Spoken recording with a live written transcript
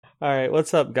All right,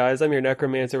 what's up, guys? I'm your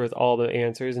necromancer with all the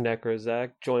answers,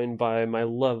 Necrozach, joined by my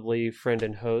lovely friend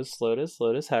and host, Lotus.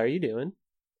 Lotus, how are you doing?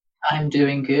 I'm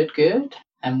doing good, good,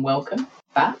 and welcome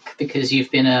back because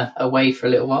you've been away for a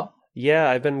little while. Yeah,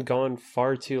 I've been gone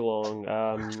far too long.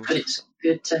 But it's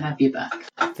good to have you back.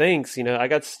 Thanks. I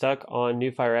got stuck on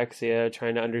New Phyrexia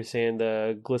trying to understand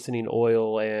the glistening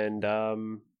oil, and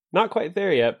not quite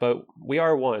there yet, but we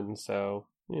are one, so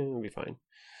it'll be fine.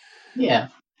 Yeah.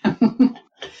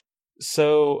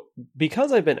 So,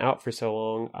 because I've been out for so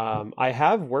long, I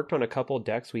have worked on a couple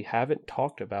decks we haven't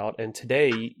talked about, and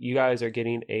today you guys are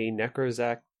getting a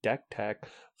Necrozac deck tech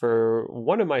for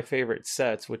one of my favorite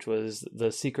sets, which was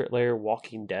the Secret Lair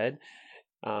Walking Dead.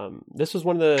 This was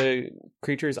one of the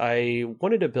creatures I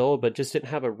wanted to build, but just didn't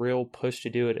have a real push to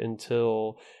do it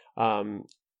until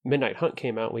Midnight Hunt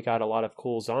came out. We got a lot of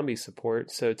cool zombie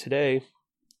support, so today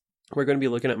we're going to be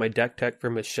looking at my deck tech for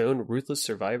Michone, Ruthless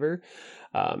Survivor.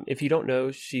 If you don't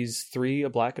know, she's 3, a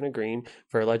black and a green.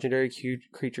 For a legendary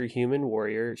creature human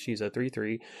warrior, she's a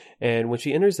 3/3. And when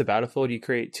she enters the battlefield, you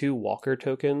create 2 walker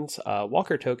tokens.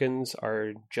 Walker tokens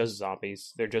are just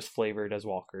zombies. They're just flavored as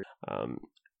walkers.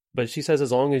 But she says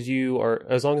as long as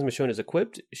Michonne is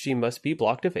equipped, she must be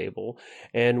blocked if able.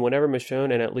 And whenever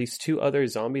Michonne and at least 2 other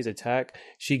zombies attack,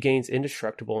 she gains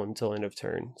indestructible until end of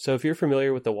turn. So if you're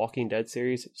familiar with the Walking Dead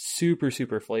series, super,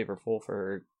 super flavorful for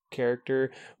her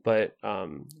character. But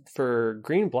for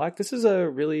green black, this is a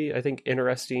really, I think,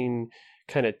 interesting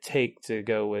kind of take to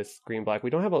go with green black.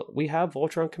 We have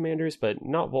Voltron commanders, but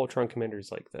not Voltron commanders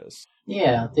like this.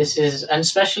 Yeah, this is, and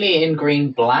especially in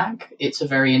green black, it's a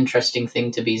very interesting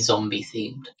thing to be zombie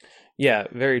themed. Yeah,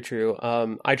 very true.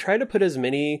 I try to put as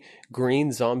many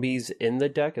green zombies in the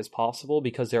deck as possible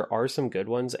because there are some good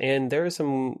ones, and there are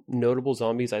some notable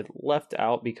zombies I left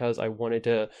out because I wanted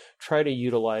to try to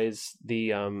utilize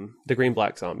the green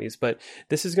black zombies. But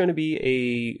this is going to be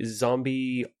a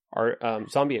zombie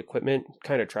equipment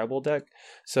kind of tribal deck,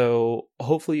 so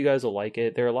hopefully you guys will like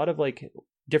it. There are a lot of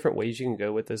different ways you can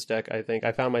go with this deck. I think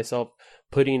I found myself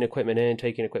putting equipment in,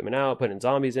 taking equipment out, putting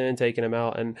zombies in, taking them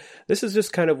out, and this is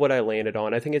just kind of what I landed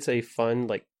on. I think it's a fun,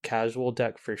 casual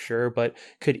deck for sure, but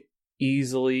could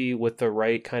easily, with the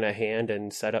right kind of hand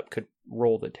and setup, could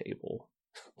roll the table.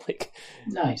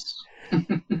 Nice.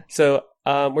 So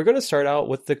we're going to start out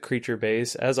with the creature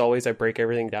base. As always, I break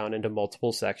everything down into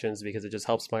multiple sections because it just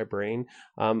helps my brain.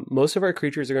 Most of our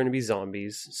creatures are going to be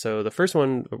zombies. So the first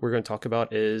one we're going to talk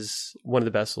about is one of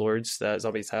the best lords that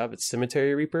zombies have. It's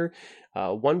Cemetery Reaper.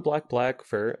 1 black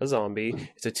for a zombie.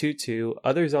 It's a 2/2.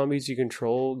 Other zombies you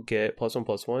control get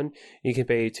 +1/+1. You can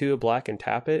pay 2 black and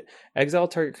tap it. Exile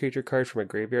target creature card from a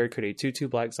graveyard. Create a 2/2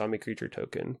 black zombie creature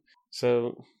token.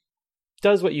 So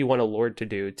does what you want a lord to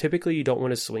do. Typically you don't want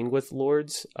to swing with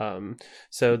lords,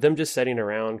 so them just sitting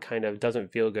around kind of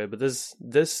doesn't feel good, but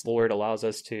this lord allows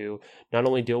us to not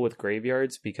only deal with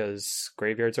graveyards, because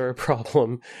graveyards are a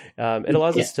problem. It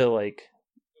allows us to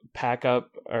pack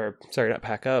up, or sorry, not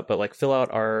pack up, but fill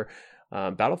out our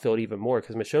battlefield even more,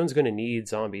 because Michonne's going to need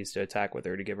zombies to attack with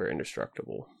her to give her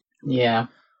indestructible. Yeah.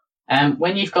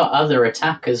 When you've got other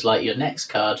attackers like your next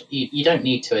card, you don't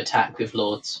need to attack with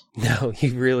lords. No,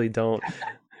 you really don't.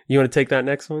 You want to take that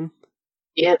next one?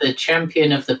 Yeah, the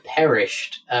Champion of the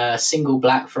Perished. Single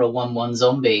black for a 1/1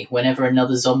 zombie. Whenever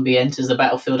another zombie enters the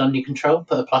battlefield under your control,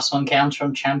 put a +1 counter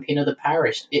on Champion of the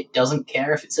Perished. It doesn't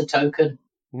care if it's a token.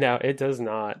 No, it does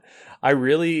not.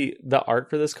 The art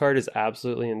for this card is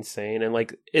absolutely insane.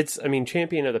 And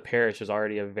Champion of the Parish is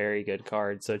already a very good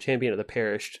card. So Champion of the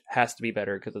Perished has to be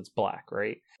better because it's black,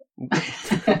 right?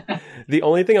 The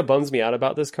only thing that bums me out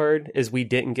about this card is we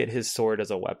didn't get his sword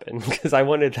as a weapon, because I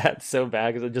wanted that so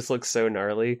bad because it just looks so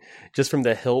gnarly. Just from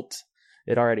the hilt,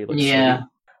 it already looks Yeah.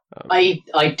 sweet.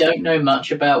 I don't know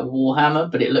much about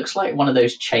Warhammer, but it looks like one of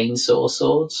those chainsaw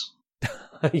swords.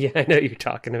 Yeah, I know what you're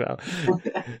talking about.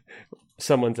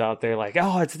 Someone's out there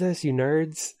oh, it's this, you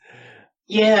nerds.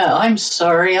 Yeah, I'm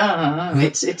sorry.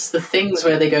 It's the things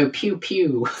where they go pew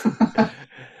pew.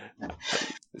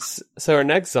 So our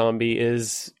next zombie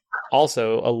is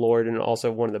also a lord, and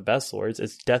also one of the best lords.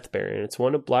 It's Death Baron. It's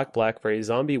 1 black for a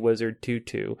zombie wizard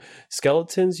 2/2.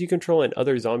 Skeletons you control and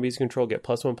other zombies you control get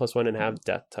 +1/+1 and have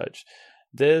death touch.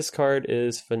 This card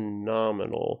is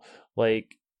phenomenal.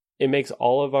 It makes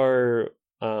all of our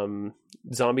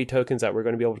zombie tokens that we're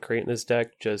going to be able to create in this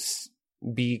deck just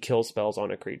be kill spells on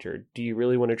a creature. Do you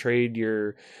really want to trade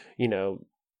your,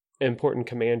 important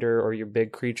commander or your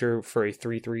big creature for a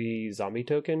 3/3 zombie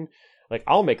token?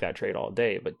 I'll make that trade all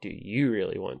day, but do you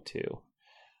really want to?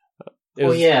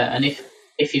 Yeah, and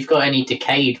if you've got any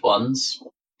decayed ones,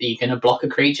 are you going to block a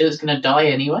creature that's going to die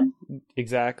anyway?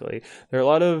 Exactly. There are a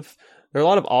lot of There are a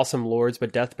lot of awesome lords,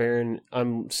 but Death Baron,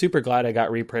 I'm super glad I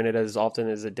got reprinted as often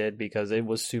as it did because it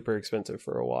was super expensive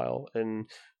for a while, and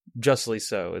justly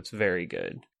so. It's very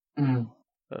good. Mm.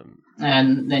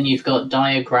 And then you've got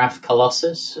Diagraph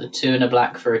Colossus, a 2 and a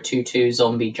black for a 2/2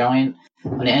 zombie giant.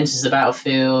 When it enters the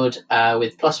battlefield,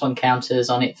 with +1 counters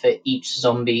on it for each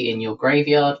zombie in your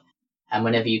graveyard, and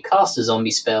whenever you cast a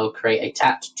zombie spell, create a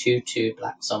tapped 2/2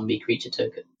 black zombie creature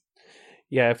token.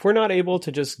 Yeah, if we're not able to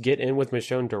just get in with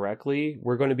Michone directly,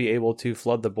 we're going to be able to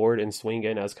flood the board and swing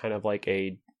in as kind of like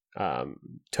a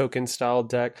token style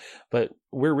deck, but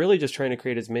we're really just trying to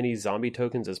create as many zombie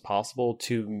tokens as possible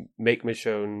to make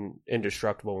Michone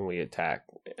indestructible when we attack.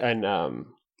 And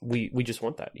we just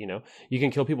want that, you know. You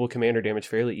can kill people with commander damage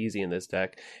fairly easy in this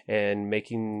deck, and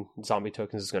making zombie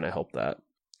tokens is going to help that.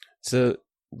 So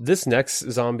this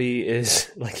next zombie is,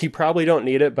 like, you probably don't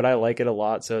need it, but I like it a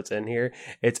lot, so it's in here.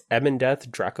 It's Ebondeth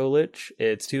Dracolich.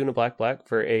 It's 2 and a black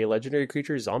for a legendary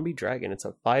creature, Zombie Dragon. It's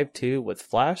a 5/2 with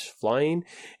flash, flying,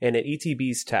 and it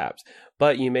ETBs taps.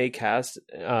 But you may cast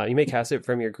it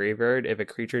from your graveyard if a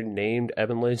creature named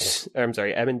Ebondeth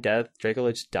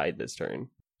Dracolich died this turn.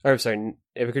 Or, sorry,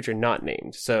 if a creature not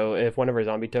named. So if one of our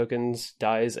zombie tokens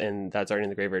dies and that's already in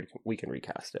the graveyard, we can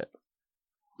recast it.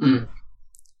 Mm.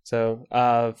 So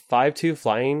 5/2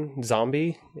 flying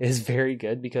zombie is very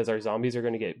good because our zombies are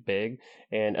going to get big,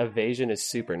 and evasion is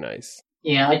super nice.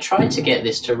 Yeah, I tried to get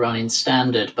this to run in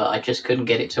standard, but I just couldn't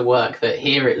get it to work. But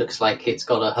here it looks like it's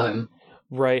got a home.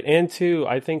 Right, and two,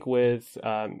 I think with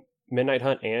Midnight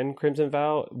Hunt and Crimson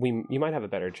Vow, you might have a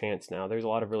better chance now. There's a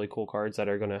lot of really cool cards that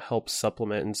are going to help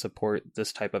supplement and support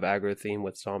this type of aggro theme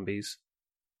with zombies.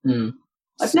 Mm.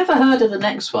 I've never heard of the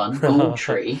next one, Gold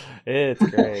Tree. It's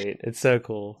great. It's so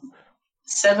cool.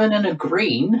 7 and a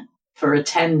green for a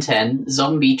 10/10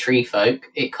 zombie tree folk.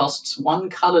 It costs 1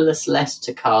 colorless less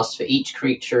to cast for each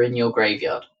creature in your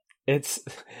graveyard. It's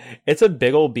a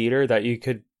big old beater that you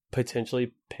could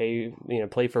potentially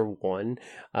play for 1,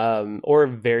 or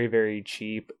very, very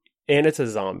cheap. And it's a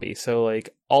zombie, so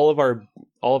like all of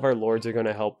our lords are going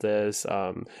to help this.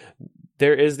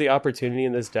 There is the opportunity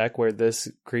in this deck where this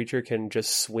creature can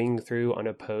just swing through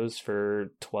unopposed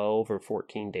for 12 or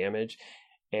 14 damage,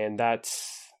 and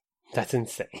that's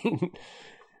insane.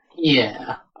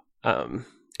 Yeah.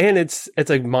 And it's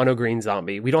a mono green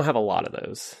zombie. We don't have a lot of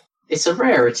those. It's a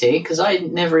rarity because I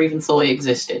never even thought it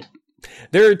existed.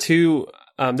 There are two.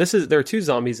 There are 2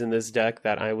 zombies in this deck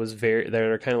that that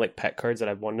are kind of like pet cards that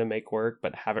I've wanted to make work,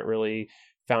 but haven't really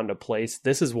found a place.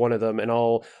 This is one of them, and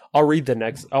I'll read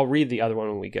the other one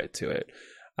when we get to it.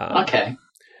 Okay.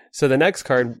 So the next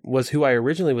card was who I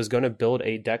originally was going to build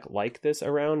a deck like this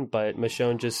around, but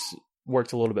Michone just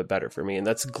worked a little bit better for me, and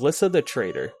that's Glissa the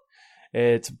Traitor.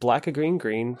 It's black, a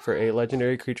green for a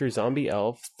legendary creature, zombie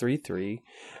elf, 3/3.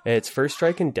 It's first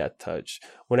strike and death touch.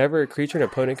 Whenever a creature an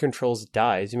opponent controls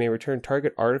dies, you may return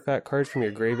target artifact cards from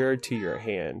your graveyard to your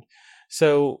hand.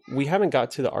 So we haven't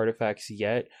got to the artifacts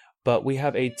yet, but we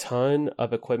have a ton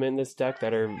of equipment in this deck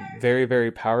that are very,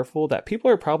 very powerful that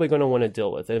people are probably going to want to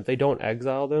deal with. And if they don't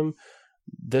exile them,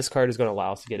 this card is going to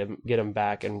allow us to get them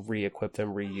back and re-equip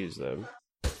them, reuse them.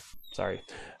 Sorry.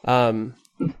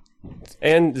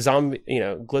 And zombie,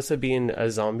 Glissa being a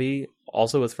zombie,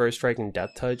 also with first strike and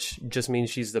death touch, just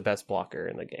means she's the best blocker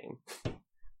in the game.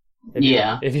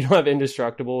 If you don't have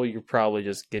indestructible, you're probably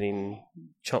just getting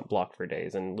chump blocked for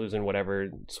days and losing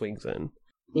whatever swings in.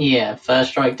 Yeah,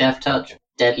 first strike, death touch,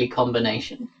 deadly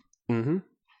combination. Mm-hmm.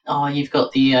 Oh, you've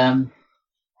got the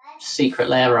secret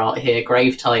lair art here,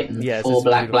 Grave Titan, yes, 4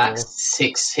 black,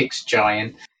 6/6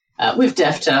 giant. With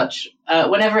death touch,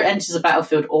 whenever it enters the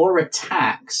battlefield or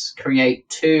attacks, create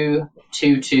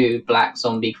 2/2 black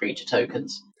zombie creature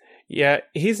tokens. Yeah,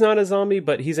 he's not a zombie,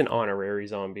 but he's an honorary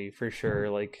zombie for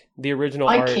sure. Like the original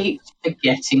art. I keep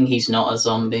forgetting he's not a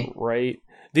zombie. Right.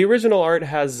 The original art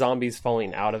has zombies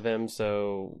falling out of him,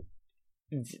 so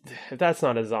if that's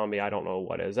not a zombie, I don't know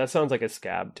what is. That sounds like a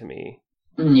scab to me.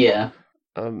 Yeah.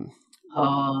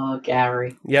 Oh,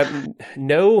 Gary. Yep.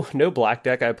 No black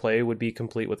deck I play would be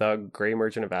complete without Grey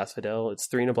Merchant of Asphodel. It's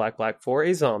 3 and a black for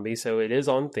a zombie, so it is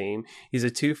on theme. He's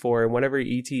a 2/4, and whenever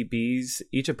ETBs,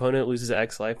 each opponent loses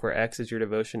X life, where X is your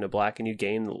devotion to black, and you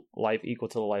gain life equal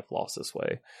to the life lost this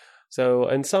way. So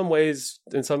in some ways,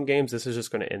 in some games, this is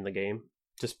just going to end the game.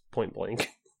 Just point blank.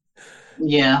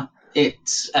 Yeah,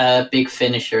 it's a big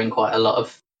finisher in quite a lot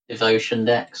of devotion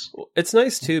decks. It's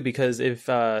nice too because if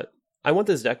I wanted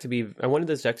this deck to be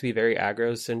very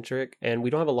aggro centric, and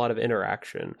we don't have a lot of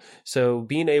interaction. So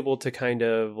being able to kind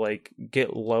of like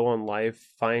get low on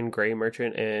life, find Grey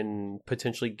Merchant, and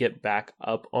potentially get back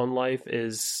up on life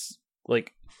is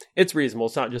like, it's reasonable.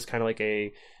 It's not just kind of like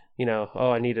a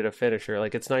oh, I needed a finisher.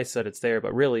 Like, it's nice that it's there,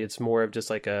 but really it's more of just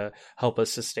like a help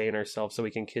us sustain ourselves so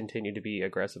we can continue to be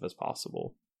aggressive as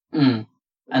possible. Mm.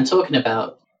 And talking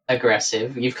about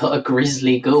aggressive, you've got a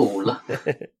Grizzly Ghoul.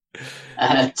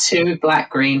 2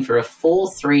 black-green for a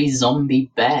 4/3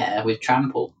 zombie bear with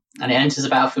trample. And it enters the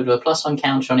battlefield with a +1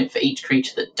 counter on it for each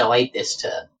creature that died this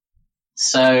turn.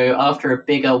 So after a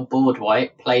big old board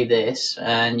wipe, play this,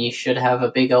 and you should have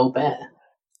a big old bear.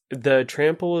 The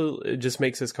trample just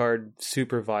makes this card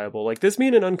super viable. Like, this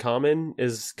being an uncommon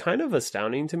is kind of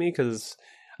astounding to me, because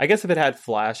I guess if it had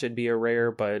flash, it'd be a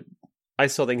rare, but I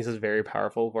still think this is very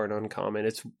powerful for an uncommon.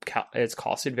 It's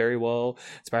costed very well.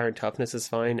 Inspiring toughness is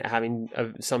fine. Having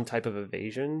some type of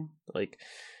evasion, like,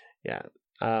 yeah.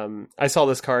 I saw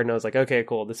this card and I was like, okay,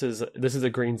 cool. This is a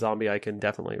green zombie I can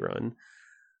definitely run.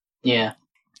 Yeah.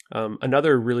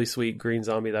 Another really sweet green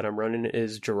zombie that I'm running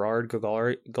is Gerard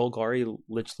Golgari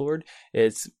Lichlord.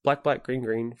 It's black,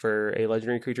 green for a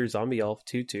legendary creature zombie elf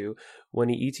 2/2. When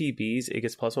he ETBs, it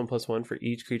gets +1/+1 for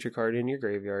each creature card in your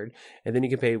graveyard. And then you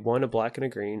can pay 1 a black and a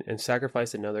green and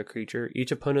sacrifice another creature.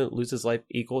 Each opponent loses life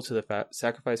equal to the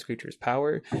sacrificed creature's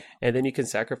power. And then you can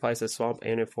sacrifice a swamp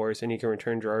and a forest, and you can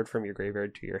return Gerard from your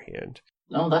graveyard to your hand.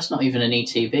 No, that's not even an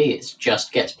ETB. It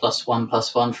just gets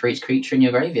 +1/+1 for each creature in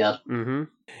your graveyard. Mm-hmm.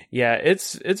 Yeah,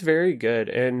 it's very good.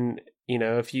 And,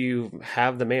 if you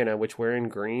have the mana, which we're in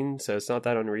green, so it's not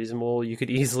that unreasonable, you could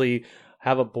easily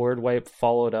have a board wipe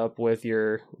followed up with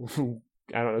your,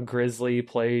 I don't know, Grizzly,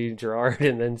 play Gerard,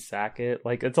 and then sack it.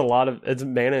 Like, it's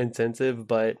mana intensive,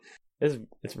 but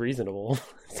it's reasonable.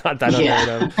 It's not that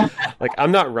unheard of. Like,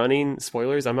 I'm not running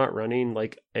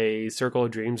like a Circle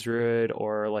of Dreams Druid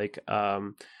or like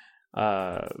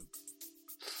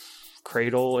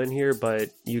Cradle in here, but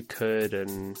you could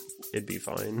and it'd be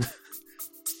fine.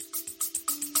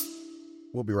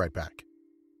 We'll be right back.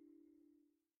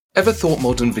 Ever thought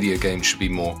modern video games should be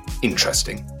more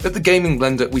interesting? At the Gaming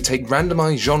Blender, we take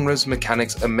randomized genres,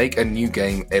 mechanics, and make a new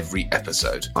game every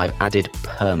episode. I've added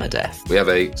permadeath. We have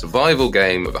a survival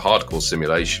game of a hardcore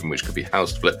simulation, which could be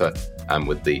House Flipper, and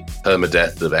with the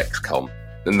permadeath of XCOM.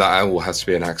 Then that all has to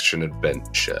be an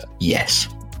action-adventure. Yes.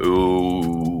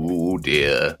 Oh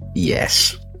dear.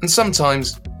 Yes. And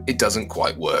sometimes it doesn't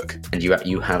quite work. And you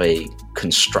have a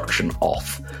construction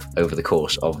off over the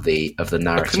course of the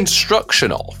narrative. A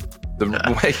construction off.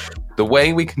 The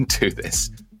way we can do this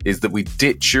is that we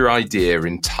ditch your idea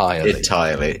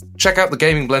entirely. Check out the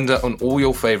Gaming Blender on all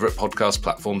your favourite podcast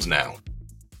platforms now.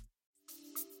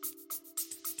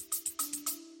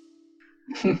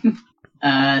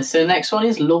 So the next one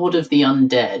is Lord of the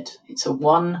Undead. It's a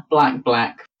 1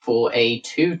 black for a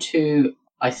 2/2.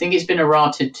 I think it's been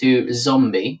errated to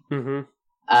zombie. Mm-hmm.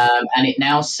 And it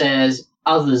now says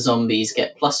other zombies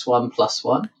get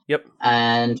 +1/+1. Yep.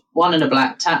 And 1 and a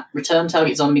black tap. Return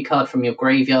target zombie card from your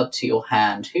graveyard to your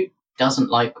hand. Who doesn't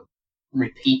like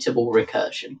repeatable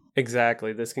recursion?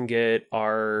 Exactly. This can get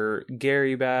our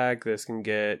Gary back. This can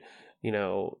get,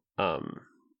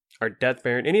 our Death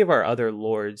Baron, any of our other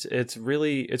lords. It's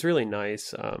really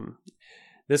nice.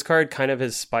 This card kind of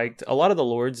has spiked. A lot of the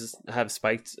lords have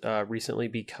spiked recently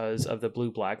because of the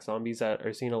blue-black zombies that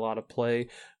are seeing a lot of play,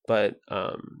 but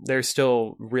they're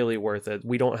still really worth it.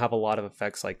 We don't have a lot of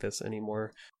effects like this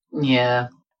anymore. Yeah.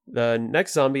 The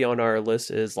next zombie on our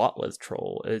list is Lotless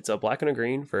Troll. It's a black and a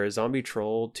green for a zombie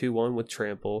troll, 2/1 with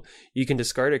trample. You can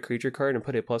discard a creature card and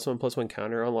put a +1/+1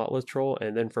 counter on Lotless Troll,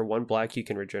 and then for 1 black you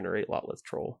can regenerate Lotless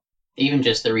Troll. Even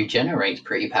just the regenerate's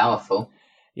pretty powerful.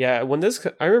 Yeah,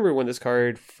 I remember when this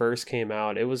card first came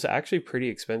out, it was actually pretty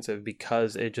expensive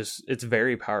because it's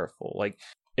very powerful. Like,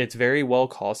 it's very well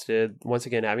costed. Once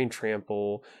again, having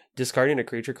trample, discarding a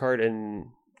creature card, and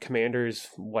commanders,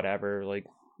 whatever. Like,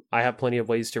 I have plenty of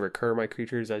ways to recur my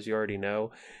creatures, as you already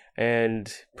know.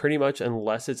 And pretty much,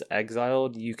 unless it's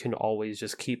exiled, you can always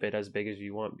just keep it as big as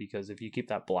you want, because if you keep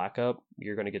that black up,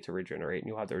 you're going to get to regenerate, and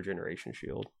you'll have the regeneration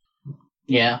shield.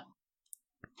 Yeah.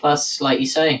 Plus, like you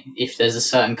say, if there's a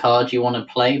certain card you want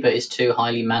to play but it's too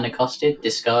highly mana costed,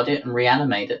 discard it and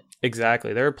reanimate it.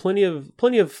 Exactly. There are plenty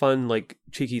of fun, like,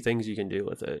 cheeky things you can do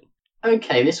with it.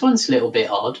 Okay, this one's a little bit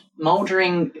odd.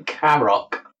 Mouldering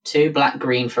Karok, 2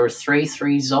 black-green for a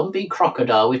 3/3 zombie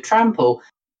crocodile with trample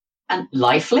and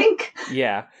lifelink?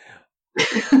 Yeah.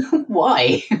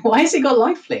 Why? Why has it got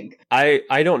lifelink?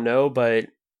 I don't know, but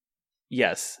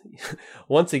yes.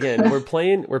 Once again, we're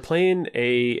playing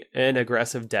an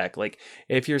aggressive deck. Like,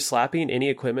 if you're slapping any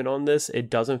equipment on this, it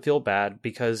doesn't feel bad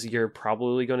because you're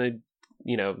probably going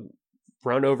to,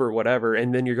 run over whatever,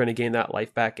 and then you're going to gain that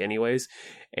life back anyways.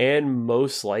 And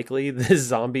most likely this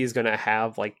zombie is going to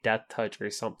have like death touch or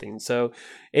something. So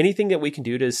anything that we can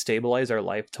do to stabilize our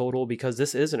life total, because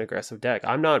this is an aggressive deck.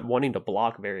 I'm not wanting to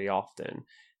block very often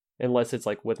unless it's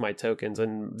like with my tokens.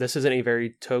 And this isn't a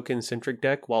very token centric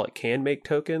deck. While it can make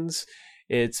tokens,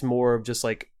 it's more of just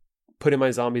like putting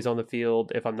my zombies on the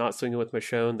field. If I'm not swinging with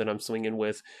Michone, then I'm swinging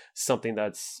with something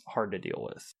that's hard to deal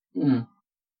with. Mm.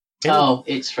 Oh,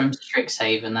 it's from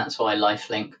Strixhaven, that's why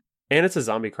lifelink. And it's a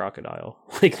zombie crocodile.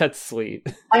 Like, that's sweet.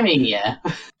 I mean, yeah.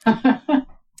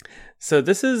 So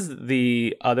this is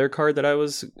the other card that I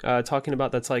was talking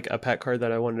about that's like a pet card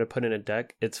that I wanted to put in a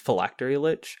deck. It's Phylactery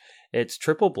Lich. It's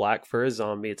triple black for a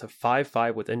zombie. It's a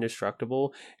 5/5 with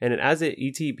indestructible. And as it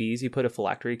ETBs, you put a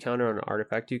Phylactery counter on an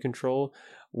artifact you control.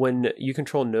 When you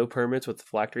control no permanents with the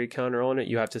Phylactery counter on it,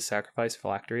 you have to sacrifice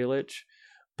Phylactery Lich.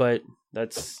 But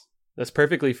that's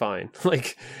perfectly fine.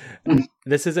 Like,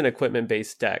 this is an equipment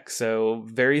based deck, so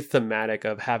very thematic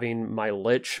of having my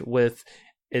Lich with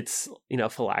its,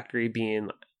 Phylactery being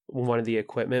one of the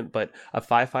equipment, but a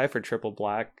 5/5 for triple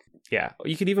black. Yeah,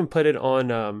 you could even put it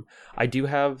on. I do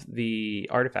have the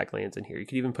artifact lands in here. You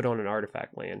could even put on an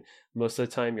artifact land. Most of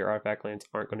the time, your artifact lands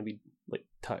aren't going to be like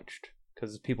touched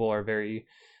because people are very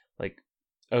like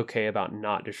okay about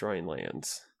not destroying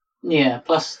lands. Yeah.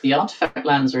 Plus, the artifact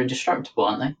lands are indestructible,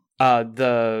 aren't they?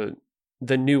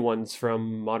 The new ones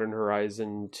from Modern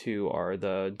Horizon 2 are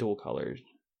the dual colors.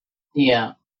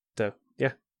 Yeah. So,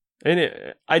 yeah.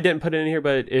 And I didn't put it in here,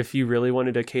 but if you really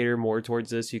wanted to cater more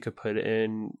towards this, you could put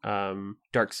in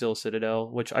Darksteel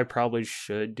Citadel, which I probably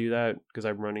should do that because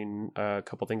I'm running a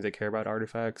couple things that care about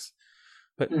artifacts.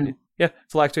 But yeah,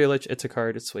 Phylactery Lich, it's a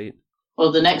card, it's sweet.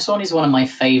 Well, the next one is one of my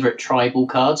favorite tribal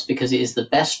cards because it is the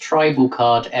best tribal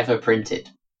card ever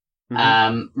printed.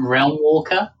 Realm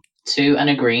Walker. 2 and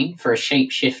a green for a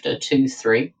shapeshifter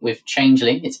 2/3 with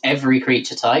changeling. It's every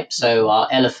creature type, so our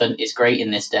elephant is great in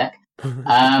this deck.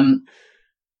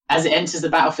 As it enters the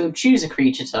battlefield, choose a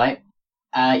creature type.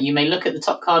 You may look at the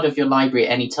top card of your library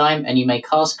at any time, and you may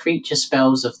cast creature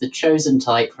spells of the chosen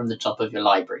type from the top of your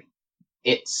library.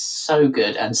 It's so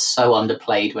good and so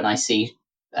underplayed when I see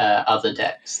other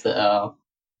decks that are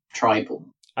tribal.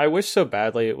 I wish so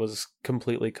badly it was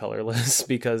completely colorless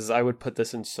because I would put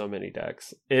this in so many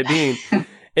decks.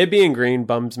 It being green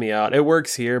bums me out. It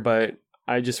works here, but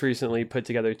I just recently put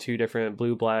together 2 different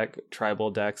blue-black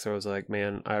tribal decks. So I was like,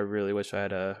 man, I really wish I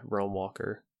had a Realm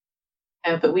Walker.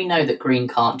 Yeah, but we know that green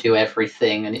can't do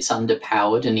everything, and it's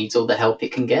underpowered and needs all the help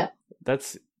it can get.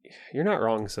 You're not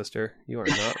wrong, sister. You are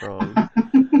not wrong.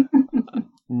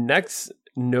 Next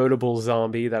notable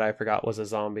zombie that I forgot was a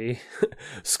zombie.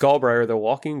 Skullbriar, the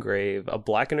Walking Grave, a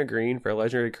black and a green for a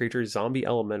legendary creature zombie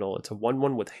elemental. It's a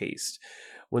 1/1 with haste.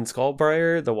 When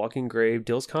Skullbriar, the Walking Grave,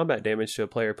 deals combat damage to a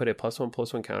player, put a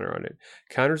 +1/+1 counter on it.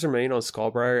 Counters remain on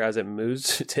Skullbriar as it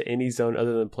moves to any zone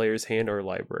other than player's hand or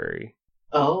library.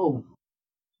 Oh.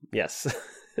 Yes.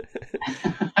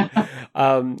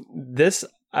 This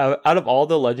out of all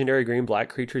the legendary green-black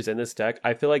creatures in this deck,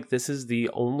 I feel like this is the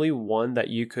only one that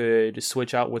you could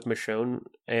switch out with Michone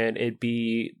and it'd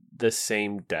be the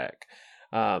same deck,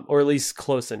 or at least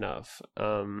close enough.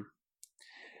 Michone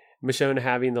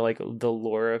having the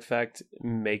lore effect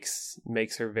makes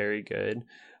her very good,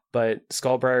 but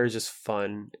Skullbriar is just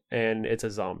fun and it's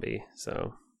a zombie,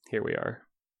 so here we are.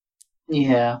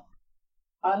 Yeah,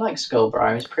 I like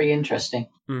Skullbriar. It's pretty interesting.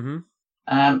 Mm-hmm.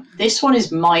 This one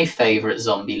is my favourite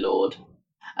zombie lord.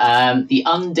 The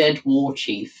Undead War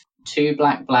Chief. 2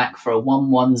 black for a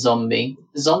 1/1 zombie.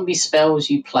 Zombie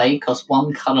spells you play cost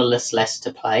 1 colourless less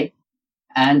to play.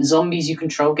 And zombies you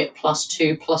control get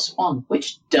 +2/+1,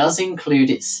 which does include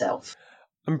itself.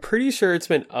 I'm pretty sure it's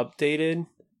been updated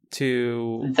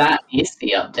to... That is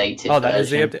the updated version. Oh, that is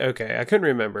the update? Okay, I couldn't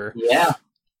remember. Yeah.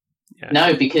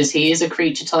 No, because he is a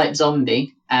creature type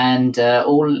zombie, and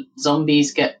all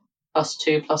zombies get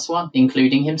 +2/+1,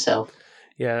 including himself.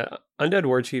 Yeah, Undead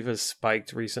War Chief has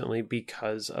spiked recently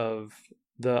because of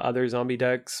the other zombie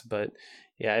decks, but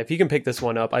yeah, if you can pick this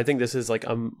one up, I think this is like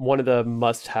one of the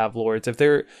must-have lords. If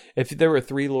there were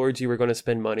 3 lords you were going to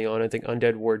spend money on, I think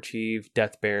Undead War Chief,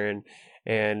 Death Baron,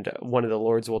 and one of the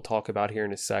lords we'll talk about here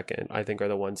in a second, I think are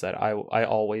the ones that I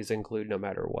always include no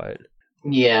matter what.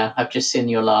 Yeah, I've just seen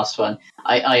your last one.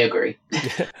 I agree.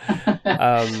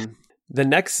 The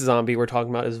next zombie we're talking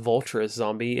about is Ruthless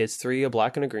zombie. It's 3, a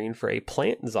black and a green for a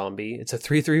plant zombie. It's a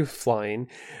 3/3 flying.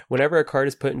 Whenever a card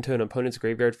is put into an opponent's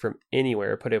graveyard from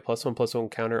anywhere, put a +1/+1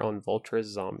 counter on Ruthless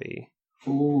zombie.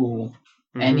 Ooh,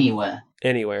 anywhere.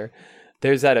 Anywhere.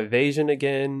 There's that evasion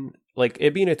again. Like,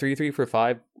 it being a 3/3 for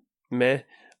 5, meh.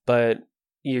 But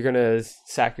you're going to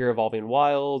sack your Evolving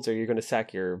Wilds, or you're going to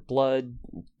sack your Blood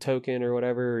token or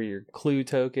whatever, or your Clue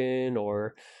token,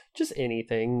 or just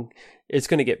anything, it's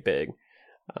going to get big.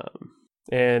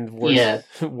 And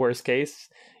worst case,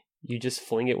 you just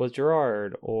fling it with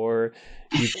Gerard, or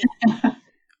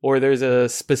or there's a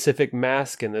specific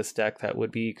mask in this deck that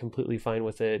would be completely fine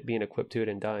with it being equipped to it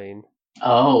and dying.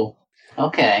 Oh,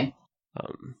 okay.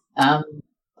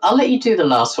 I'll let you do the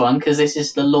last one because this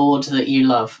is the Lord that you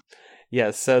love.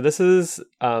 Yes, so this is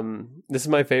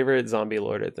my favorite zombie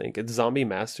lord, I think. It's Zombie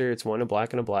Master. It's 1 a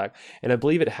black and a black. And I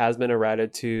believe it has been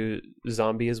errated to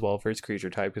zombie as well for its creature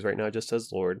type, because right now it just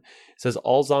says Lord. It says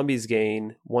all zombies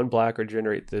gain 1 black or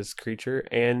generate this creature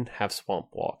and have Swamp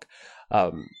Walk.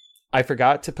 I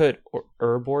forgot to put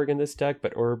Urborg in this deck,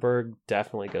 but Urborg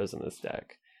definitely goes in this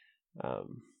deck.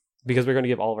 Because we're going to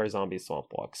give all of our zombies Swamp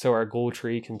Walk. So our Ghoul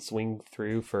Tree can swing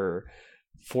through for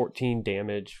 14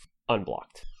 damage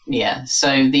unblocked. Yeah,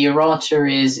 so the errata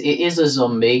is, it is a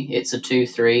zombie, it's a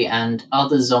 2/3, and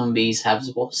other zombies have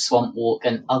Swamp Walk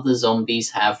and other zombies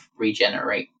have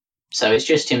Regenerate. So it's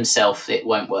just himself it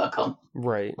won't work on.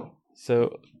 Right.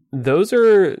 So those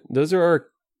are our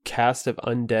cast of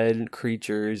undead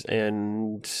creatures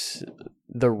and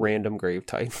the random grave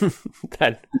type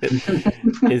that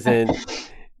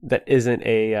isn't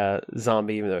a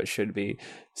zombie, even though it should be.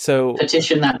 So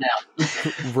petition that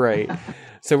now. Right.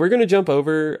 So we're going to jump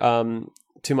over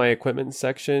to my equipment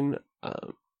section.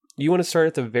 You want to start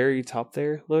at the very top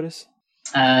there, Lotus?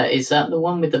 Is that the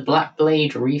one with the Black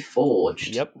Blade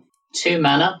Reforged? Yep. 2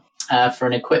 mana for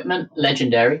an equipment,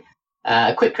 legendary.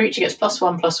 Equipped creature gets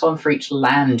 +1/+1 for each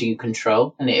land you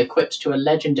control, and it equips to a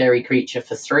legendary creature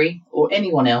for 3, or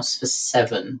anyone else for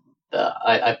 7. But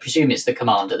I presume it's the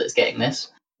commander that's getting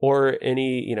this. Or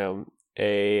any,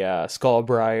 a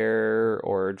Skullbriar,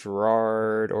 or a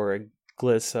Gerard, or a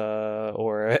Glissa,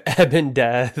 or a Ebon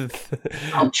Death.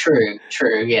 Oh, true,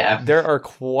 yeah. There are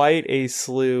quite a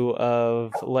slew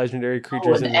of legendary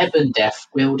creatures. An Ebon Death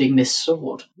wielding this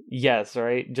sword. Yes,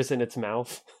 right? Just in its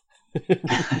mouth.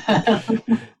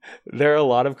 There are a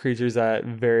lot of creatures that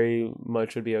very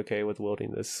much would be okay with wielding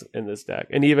this in this deck.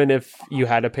 And even if you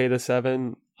had to pay the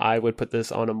 7, I would put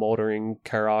this on a Moldering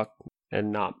Karok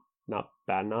and not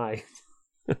bat an eye.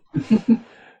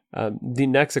 The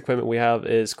next equipment we have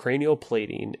is Cranial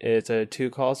Plating. It's a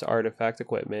 2-cost artifact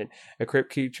equipment. A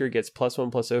equipped creature gets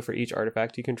 +1/+0 for each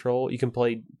artifact you control. You can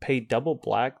pay double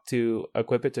black to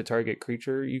equip it to target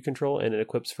creature you control, and it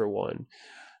equips for 1.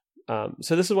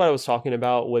 So this is what I was talking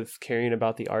about with caring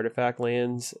about the artifact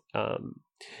lands.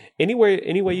 Any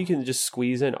way you can just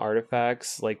squeeze in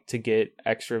artifacts like to get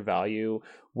extra value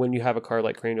when you have a card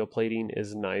like Cranial Plating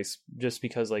is nice, just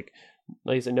because like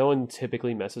I said, no one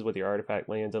typically messes with your artifact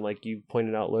lands, and like you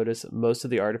pointed out, Lotus, most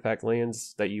of the artifact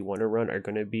lands that you want to run are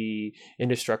going to be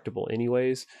indestructible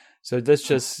anyways. So this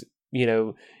just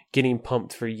getting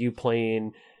pumped for you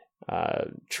playing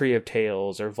Tree of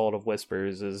Tales or Vault of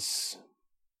Whispers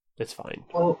it's fine.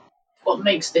 Well, what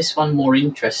makes this one more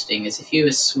interesting is if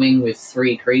you swing with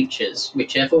 3 creatures,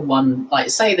 whichever one, like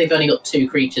say they've only got 2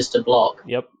 creatures to block.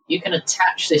 Yep. You can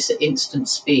attach this at instant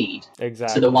speed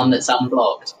exactly to the one that's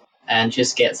unblocked and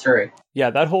just get through. Yeah,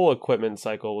 that whole equipment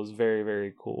cycle was very,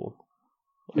 very cool.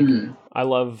 I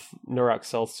love Narok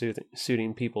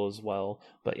self-suiting people as well.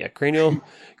 But yeah, cranial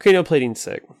plating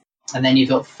sick. And then you've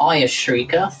got Fire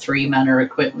Shrieker, 3 mana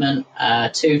equipment,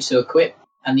 2 to equip,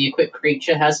 and the equipped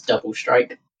creature has double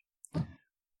strike.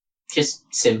 Just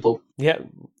simple. Yeah,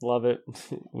 love it.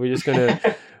 We're just gonna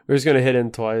hit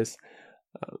in twice.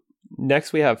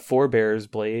 Next we have Forebear's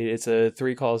Blade. It's a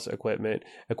 3-cost equipment.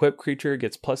 Equipped creature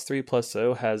gets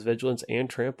 +3/+0, has Vigilance and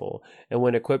Trample. And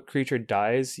when equipped creature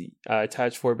dies,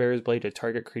 attach Forebear's Blade to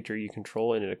target creature you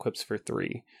control, and it equips for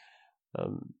 3.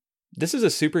 This is a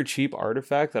super cheap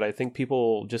artifact that I think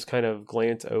people just kind of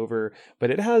glance over,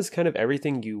 but it has kind of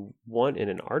everything you want in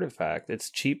an artifact. It's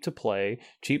cheap to play,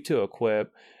 cheap to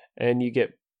equip, and you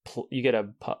get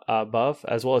a buff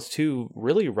as well as 2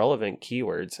 really relevant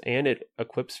keywords, and it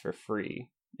equips for free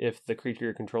if the creature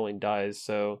you're controlling dies.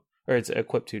 So, or it's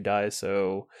equipped to die.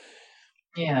 So,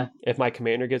 yeah, if my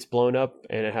commander gets blown up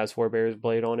and it has Forebear's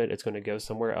Blade on it, it's going to go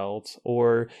somewhere else.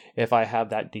 Or if I have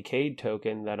that Decayed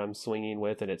token that I'm swinging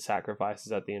with and it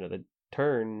sacrifices at the end of the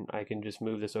turn, I can just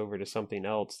move this over to something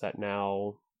else that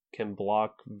now can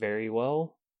block very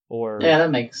well. Or yeah,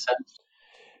 that makes sense.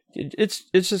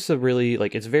 It's just a really,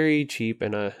 like, it's very cheap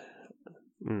and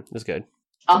it's good.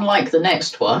 Unlike the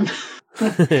next one,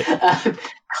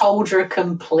 Cauldron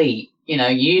Complete. You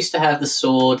used to have the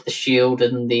sword, the shield,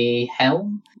 and the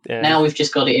helm. Yeah. Now we've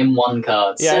just got it in 1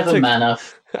 card. Yeah, 7 mana.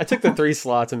 I took the 3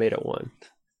 slots and made it 1.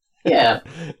 Yeah.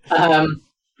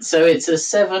 So it's a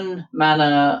 7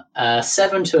 mana,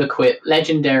 7 to equip,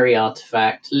 legendary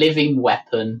artifact, living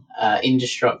weapon,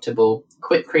 indestructible.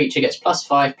 Equipped creature gets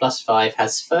 +5/+5,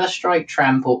 has first strike,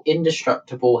 trample,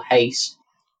 indestructible, haste,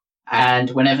 and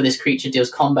whenever this creature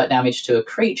deals combat damage to a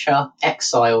creature,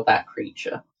 exile that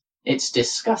creature. It's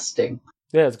disgusting.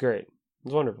 Yeah, it's great.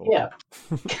 It's wonderful. Yeah.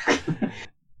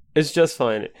 It's just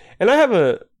fine. And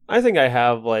I think I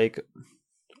have like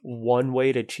one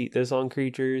way to cheat this on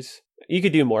creatures. You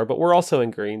could do more, but we're also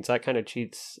in green, so that kind of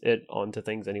cheats it onto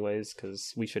things anyways,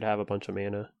 because we should have a bunch of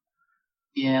mana.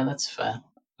 Yeah, that's fair.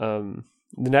 The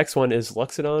next one is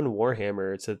Luxodon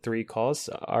Warhammer. It's a 3 cost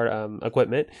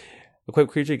equipment.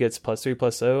 Equipped creature gets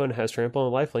 +3/+0 and has trample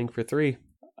and lifelink for 3.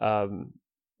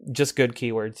 Just good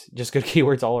keywords. Just good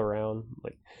keywords all around.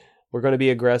 Like, we're going to be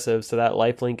aggressive, so that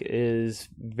lifelink is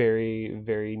very,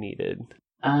 very needed.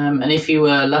 And if you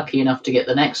were lucky enough to get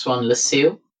the next one,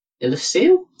 Lucille?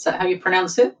 Lucille? Is that how you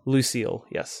pronounce it? Lucille,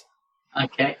 yes.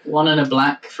 Okay, 1 and a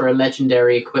black for a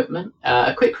legendary equipment.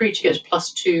 A quick creature gets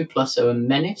 +2/+0 and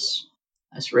menace.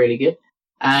 That's really good.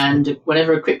 And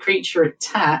whenever a quick creature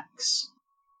attacks,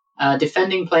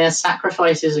 defending player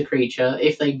sacrifices a creature.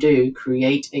 If they do,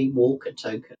 create a walker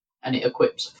token, and it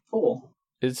equips 4.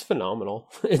 It's phenomenal.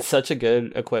 It's such a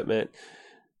good equipment.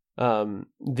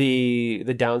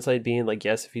 The downside being, like,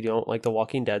 yes, if you don't like the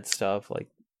Walking Dead stuff, like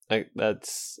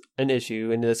that's an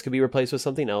issue, and this could be replaced with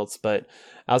something else. But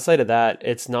outside of that,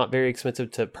 it's not very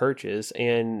expensive to purchase,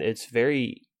 and it's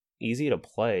very easy to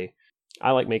play.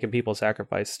 I like making people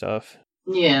sacrifice stuff.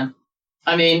 Yeah,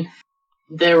 I mean,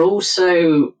 they're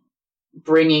also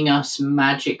bringing us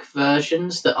magic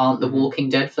versions that aren't the Walking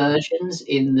Dead versions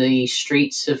in the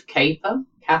Streets of Kappa.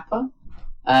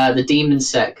 The demon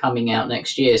set coming out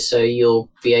next year, so you'll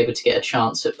be able to get a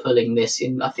chance at pulling this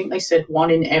in. I think they said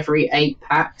 1 in every 8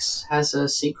 packs has a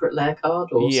secret lair card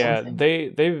or something.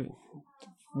 They've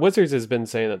Wizards has been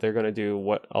saying that they're going to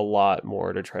do a lot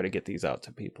more to try to get these out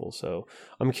to people. So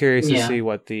I'm curious to see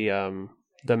what the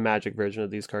magic version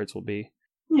of these cards will be.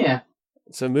 Yeah.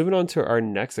 So moving on to our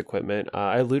next equipment,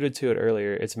 I alluded to it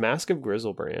earlier. It's Mask of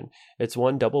Grizzlebrand. It's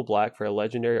 1 double black for a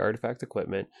legendary artifact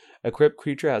equipment. Equipped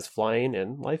creature has flying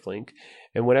and lifelink.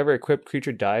 And whenever equipped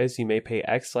creature dies, you may pay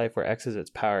X life where X is its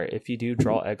power. If you do,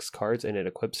 draw X cards and it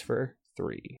equips for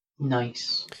 3.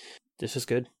 Nice. This is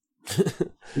good.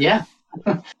 Yeah.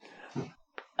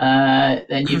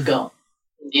 Then you've got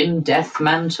Nim Death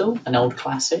Mantle, an old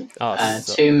classic.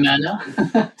 2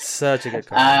 mana. Such a good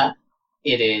card.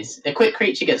 It is. A quick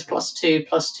creature gets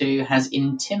 +2/+2, has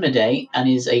Intimidate, and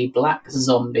is a black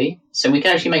zombie. So we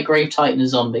can actually make Grave Titan a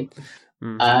zombie.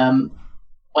 Mm-hmm.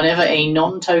 Whenever a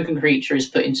non-token creature is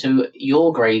put into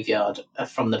your graveyard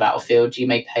from the battlefield, you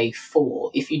may pay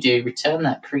 4. If you do, return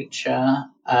that creature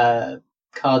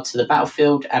card to the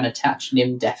battlefield and attach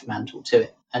Nim Death Mantle to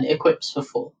it, and it equips for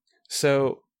 4.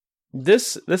 So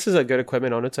this is a good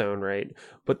equipment on its own, right?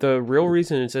 But the real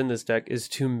reason it's in this deck is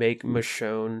to make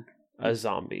Michone a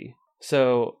zombie.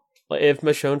 So if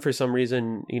Michone for some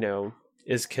reason,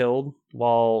 is killed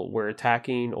while we're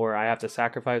attacking, or I have to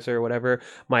sacrifice her or whatever,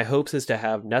 my hopes is to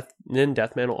have Nin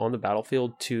Death Mantle on the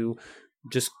battlefield to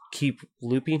just keep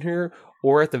looping her,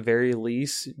 or at the very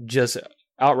least just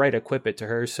outright equip it to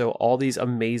her, so all these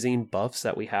amazing buffs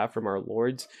that we have from our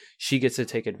lords, she gets to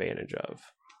take advantage of.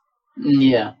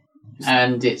 Yeah,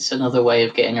 and it's another way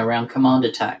of getting around command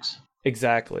attacks.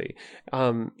 Exactly.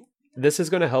 This is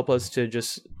going to help us to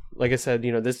just, like I said,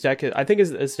 this deck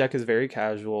this deck is very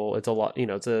casual. It's a lot,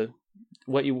 it's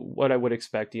what I would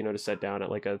expect, to set down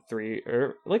at like a 3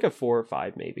 or like a 4 or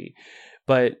 5 maybe.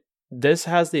 But this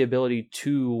has the ability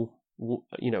to,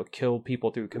 kill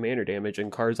people through commander damage,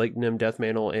 and cards like Nim Death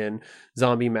Mantle and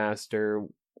Zombie Master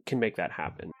can make that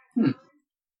happen.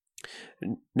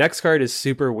 Next card is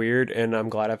super weird, and I'm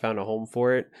glad I found a home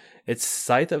for it. It's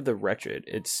Scythe of the Wretched.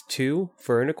 It's 2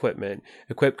 for an equipment.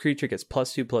 Equipped creature gets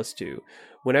 +2/+2.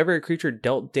 Whenever a creature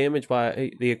dealt damage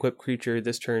by the equipped creature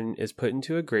this turn is put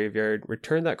into a graveyard,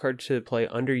 return that card to play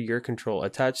under your control.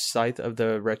 Attach Scythe of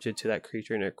the Wretched to that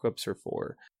creature and it equips for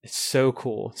 4. It's so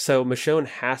cool. So Michone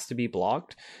has to be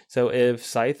blocked. So if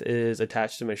Scythe is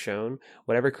attached to Michone,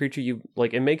 whatever creature you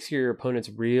like, it makes your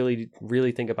opponents really,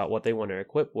 really think about what they want to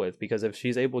equip with, because if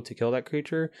she's able to kill that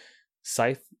creature,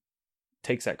 Scythe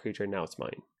takes that creature and now it's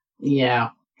mine. Yeah,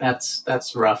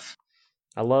 that's rough.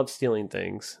 I love stealing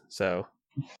things, so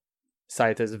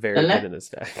Scythe is very good in this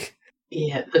deck.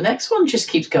 Yeah, the next one just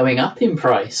keeps going up in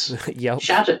price. Yep.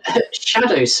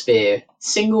 Shadow Spear,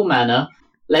 single mana,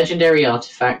 legendary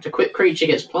artifact. A quick creature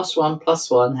gets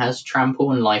 +1/+1, has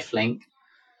trample and lifelink.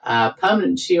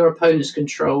 Permanent to your opponent's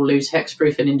control, lose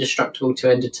hexproof and indestructible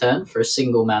to end a turn for a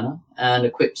single mana, and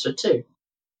equips for 2.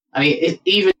 I mean,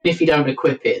 even if you don't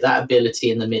equip it, that ability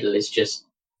in the middle is just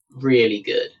really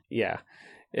good. Yeah,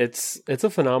 it's a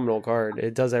phenomenal card.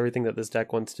 It does everything that this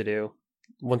deck wants to do.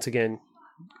 Once again,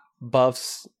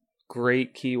 buffs,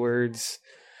 great keywords,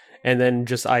 and then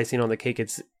just icing on the cake.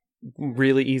 It's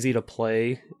really easy to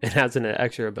play and has an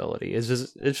extra ability. It's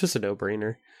just a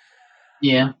no-brainer.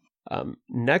 Yeah.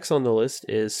 Next on the list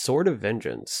is Sword of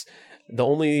Vengeance, the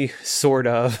only sort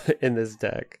of in this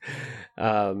deck.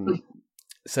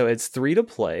 So it's 3 to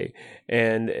play,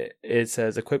 and it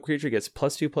says equipped creature gets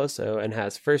 +2/+0 and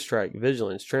has first strike,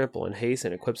 vigilance, trample, and haste,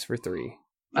 and equips for 3.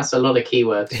 That's a lot of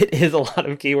keywords. It is a lot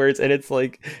of keywords, and it's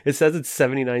like, it says it's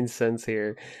 79 cents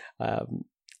here.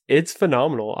 It's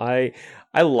phenomenal. I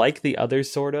like the other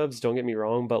sort ofs, don't get me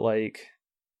wrong, but like,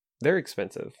 they're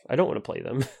expensive. I don't want to play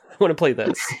them. I want to play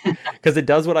this because it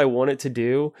does what I want it to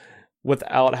do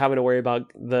without having to worry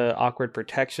about the awkward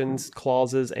protections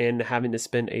clauses and having to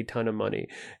spend a ton of money.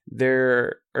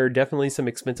 There are definitely some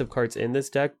expensive cards in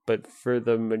this deck, but for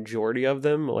the majority of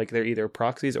them, like, they're either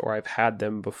proxies or I've had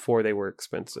them before they were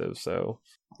expensive. So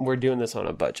we're doing this on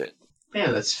a budget.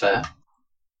 Yeah, that's fair.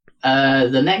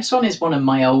 The next one is one of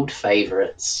my old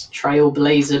favorites,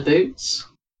 Trailblazer Boots.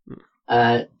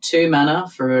 2 mana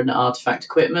for an artifact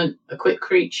equipment. Equipped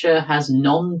creature has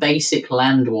non-basic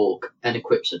land walk and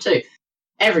equips for 2.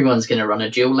 Everyone's going to run a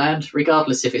dual land,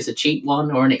 regardless if it's a cheap one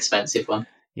or an expensive one.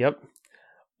 Yep.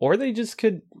 Or they just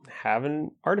could have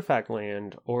an artifact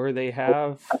land, or they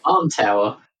have an arm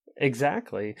tower.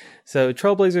 Exactly. So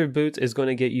Trailblazer Boots is going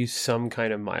to get you some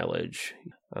kind of mileage.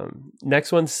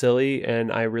 Next one's silly, and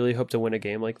I really hope to win a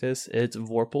game like this. It's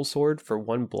Vorpal Sword for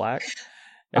 1 black.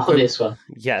 This one.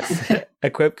 Yes.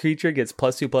 Equipped creature gets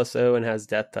 +2/+0 and has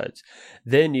Death Touch.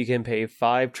 Then you can pay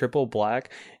 5 triple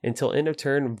black. Until end of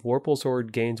turn, Vorpal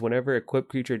Sword gains whenever equipped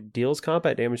creature deals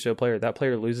combat damage to a player. That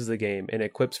player loses the game and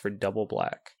equips for double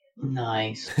black.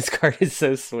 Nice. This card is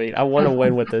so sweet. I want to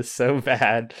win with this so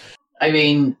bad. I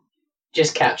mean,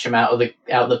 just catch him out of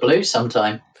the blue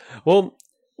sometime. Well,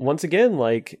 once again,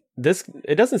 like this,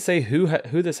 it doesn't say who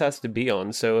this has to be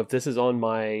on. So if this is on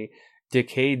my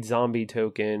Decayed Zombie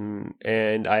token,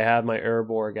 and I have my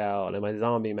Urborg out, and my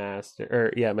Zombie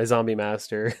Master, my Zombie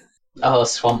Master. Oh,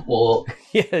 Swamp Walk.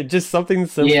 Yeah, just something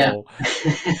simple.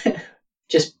 Yeah.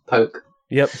 Just poke.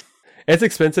 Yep. It's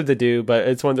expensive to do, but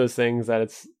it's one of those things that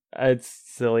it's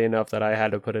silly enough that I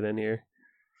had to put it in here.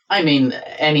 I mean,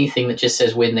 anything that just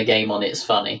says win the game on it is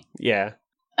funny. Yeah.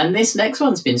 And this next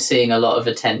one's been seeing a lot of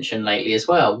attention lately as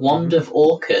well. Wand of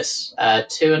Orcus,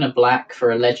 2 and a black for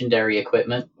a legendary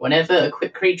equipment. Whenever a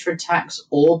quick creature attacks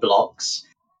or blocks,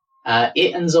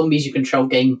 it and zombies you control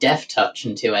gain Death Touch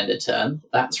until end of turn.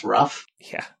 That's rough.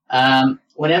 Yeah.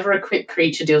 Whenever a quick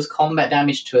creature deals combat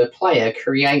damage to a player,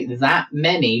 create that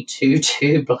many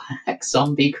 2/2 black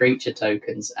zombie creature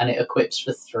tokens, and it equips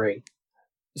for 3.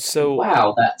 So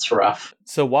wow, that's rough.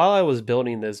 So while I was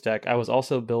building this deck, I was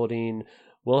also building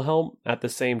Wilhelm at the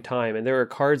same time, and there were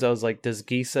cards I was like, does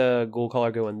Gisa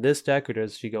Ghoulcaller go in this deck or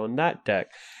does she go in that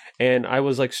deck? And I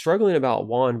was like struggling about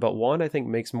Wand, but Wand I think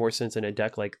makes more sense in a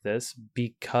deck like this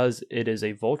because it is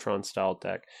a Voltron style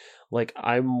deck. Like,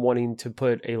 I'm wanting to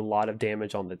put a lot of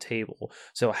damage on the table.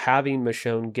 So having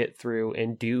Michone get through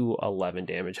and do 11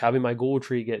 damage, having my Ghoul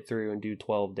Tree get through and do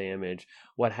 12 damage,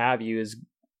 what have you, is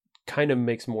kind of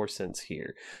makes more sense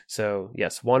here. So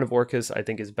yes, Wand of Orcus I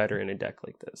think is better in a deck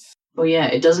like this. Well, yeah,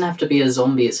 it doesn't have to be a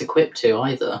zombie it's equipped to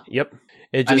either. Yep.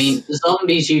 I mean,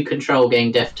 zombies you control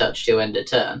gain Death Touch till end of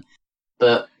turn,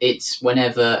 but it's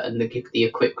whenever the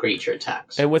equipped creature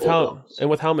attacks. And with how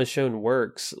Michone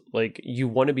works, like, you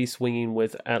want to be swinging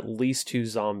with at least 2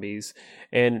 zombies,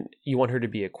 and you want her to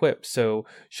be equipped. So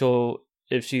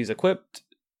if she's equipped,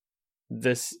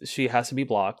 she has to be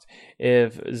blocked.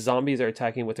 If zombies are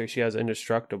attacking with her, she has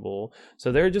indestructible.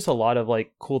 So there are just a lot of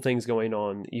like cool things going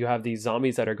on. You have these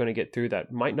zombies that are going to get through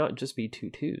that might not just be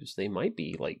 2/2s. They might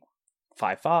be like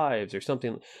 5/5s or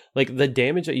something. Like, the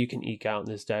damage that you can eke out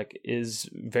in this deck is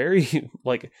very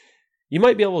like, you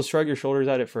might be able to shrug your shoulders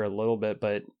at it for a little bit,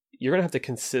 but you're going to have to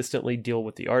consistently deal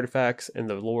with the artifacts and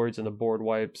the lords and the board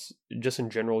wipes just in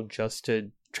general, just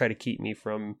to try to keep me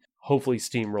from hopefully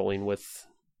steamrolling with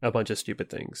a bunch of stupid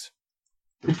things.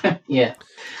 Yeah.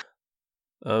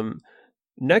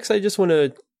 Next, I just want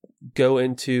to go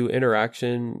into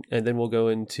interaction, and then we'll go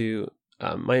into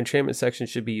my enchantment section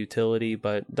should be utility,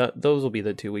 but those will be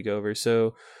the 2 we go over.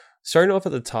 So starting off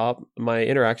at the top, my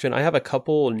interaction, I have a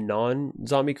couple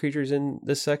non-zombie creatures in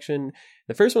this section.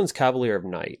 The first one's Cavalier of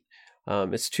Night.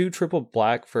 It's 2 triple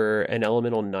black for an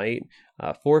elemental knight.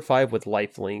 4/5 with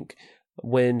lifelink.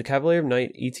 When Cavalier of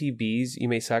Night ETBs, you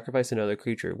may sacrifice another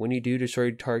creature. When you do,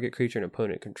 destroy target creature an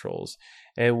opponent controls.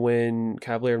 And when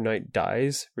Cavalier of Night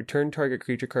dies, return target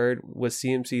creature card with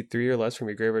CMC 3 or less from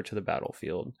your graveyard to the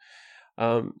battlefield.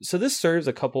 So this serves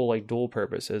a couple like dual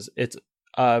purposes. It's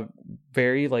a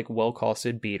very like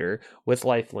well-costed beater with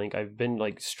lifelink. I've been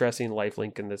like stressing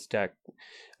lifelink in this deck,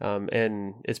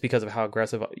 and it's because of how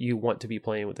aggressive you want to be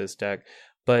playing with this deck.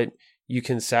 But you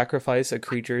can sacrifice a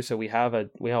creature, so we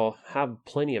all have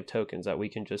plenty of tokens that we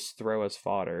can just throw as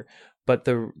fodder. But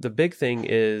the big thing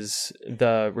is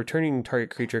the returning target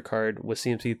creature card with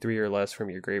CMC 3 or less from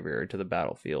your graveyard to the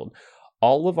battlefield.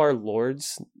 All of our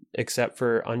lords, except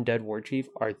for Undead Warchief,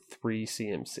 are 3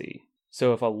 CMC.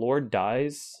 So if a lord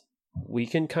dies, we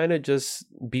can kind of just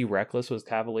be reckless with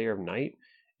Cavalier of Night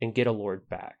and get a lord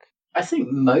back. I think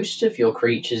most of your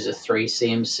creatures are 3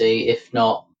 CMC, if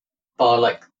not bar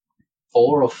like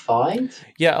 4 or 5.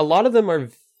 Yeah, a lot of them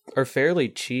are fairly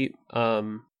cheap.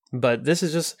 But this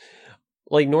is just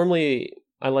like normally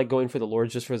I like going for the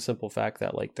lords just for the simple fact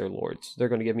that like they're lords. They're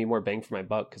going to give me more bang for my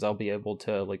buck because I'll be able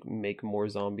to like make more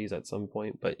zombies at some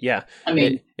point. But yeah, I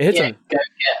mean, it hits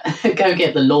go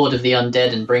get the Lord of the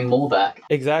Undead and bring more back.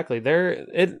 Exactly.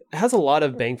 It has a lot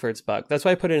of bang for its buck. That's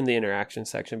why I put it in the interaction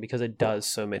section because it does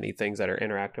so many things that are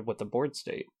interactive with the board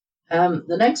state.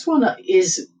 The next one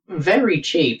is very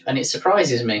cheap, and it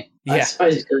surprises me. Yeah. I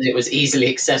suppose it's because it was easily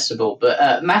accessible.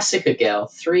 But Massacre Girl,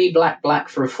 3 black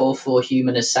for a 4/4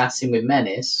 human assassin with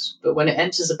menace. But when it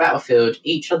enters the battlefield,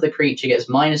 each other creature gets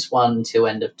 -1 until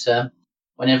end of turn.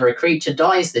 Whenever a creature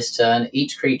dies this turn,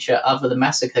 each creature other than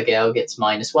Massacre Girl gets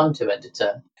 -1 to end of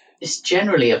turn. It's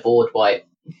generally a board wipe.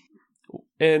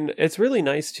 And it's really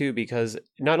nice too because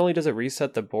not only does it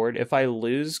reset the board, if I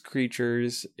lose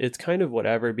creatures, it's kind of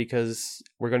whatever because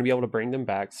we're going to be able to bring them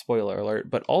back, spoiler alert,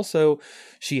 but also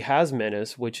she has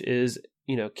menace, which is,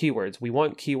 keywords. We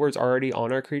want keywords already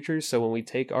on our creatures, so when we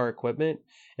take our equipment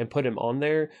and put them on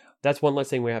there, that's one less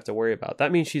thing we have to worry about.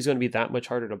 That means she's going to be that much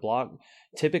harder to block.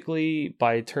 Typically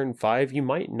by turn 5, you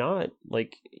might not,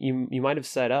 like you might have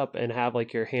set up and have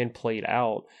like your hand played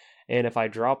out. And if I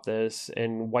drop this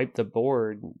and wipe the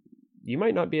board, you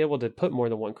might not be able to put more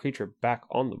than one creature back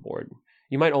on the board.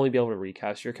 You might only be able to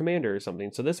recast your commander or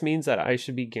something. So this means that I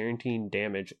should be guaranteeing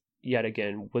damage yet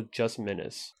again with just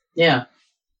menace. Yeah.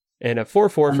 And a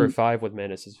 4/4 for 5 with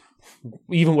menace is,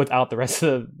 even without the rest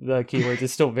of the keywords,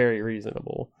 is still very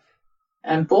reasonable.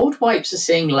 And board wipes are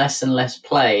seeing less and less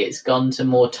play. It's gone to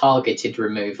more targeted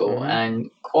removal. Mm-hmm.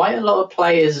 And quite a lot of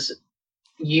players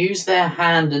use their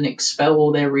hand and expel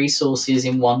all their resources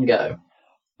in one go.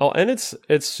 Oh, and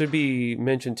it should be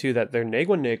mentioned too that they're neg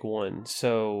 1, neg 1,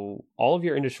 so all of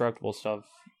your indestructible stuff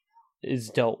is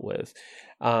dealt with.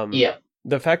 Yeah.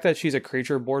 The fact that she's a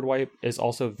creature board wipe is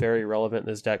also very relevant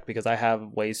in this deck because I have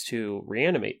ways to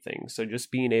reanimate things. So just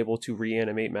being able to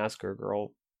reanimate Massacre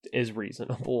Girl is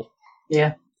reasonable.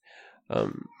 Yeah.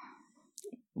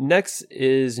 Next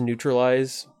is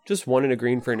Neutralize. Just 1 and a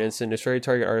green for an instant. Destroy a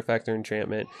target artifact or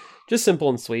enchantment. Just simple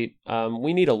and sweet.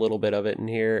 We need a little bit of it in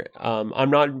here.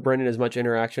 I'm not running as much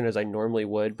interaction as I normally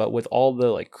would, but with all the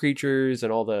like creatures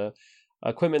and all the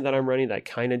equipment that I'm running that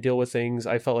kind of deal with things,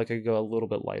 I felt like I could go a little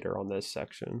bit lighter on this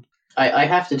section. I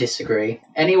have to disagree.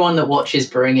 Anyone that watches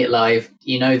Bring It Live,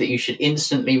 you know that you should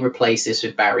instantly replace this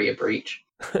with Barrier Breach.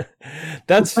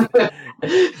 That's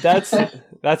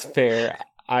fair.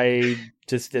 I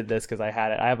just did this because I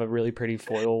had it. I have a really pretty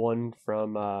foil one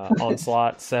from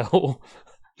Onslaught, so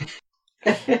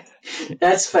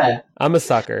that's fair. I'm a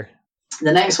sucker.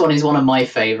 The next one is one of my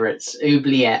favorites,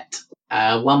 Oubliette.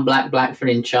 1 black for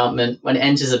an enchantment. When it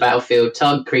enters the battlefield,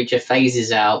 target creature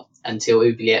phases out until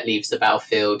Oubliette leaves the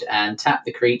battlefield, and tap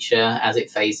the creature as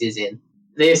it phases in.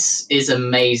 This is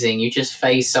amazing. You just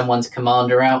phase someone's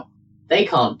commander out. They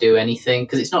can't do anything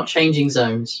because it's not changing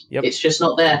zones. Yep. It's just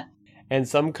not there. And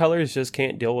some colors just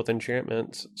can't deal with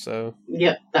enchantments, so...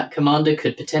 Yep, that commander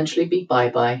could potentially be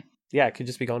bye-bye. Yeah, it could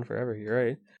just be gone forever, you're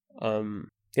right.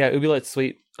 Yeah, Oubliette's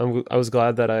sweet. I was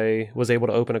glad that I was able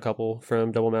to open a couple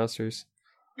from Double Masters.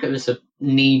 It was a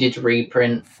needed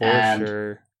reprint, For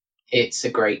sure. It's a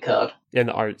great card. And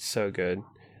the art's so good.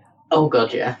 Oh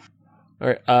god, yeah. All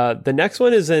right, the next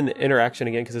one is an interaction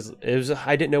again because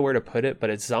I didn't know where to put it, but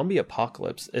it's Zombie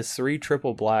Apocalypse. It's 3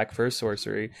 triple black for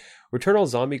sorcery. Return all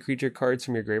zombie creature cards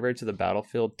from your graveyard to the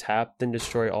battlefield, tap, then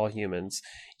destroy all humans.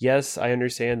 Yes, I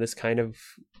understand this kind of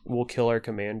will kill our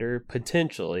commander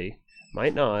potentially,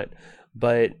 might not,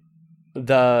 but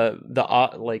the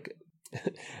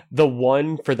the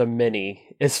one for the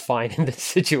many is fine in this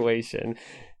situation.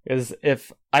 Is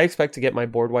if I expect to get my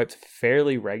board wiped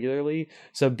fairly regularly,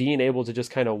 so being able to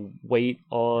just kind of wait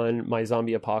on my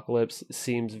zombie apocalypse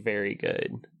seems very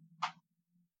good.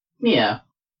 Yeah.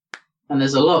 And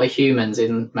there's a lot of humans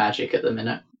in Magic at the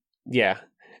minute. Yeah.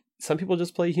 Some people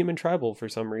just play human tribal for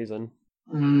some reason.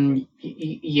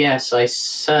 Yes, I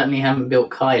certainly haven't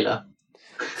built Kyler.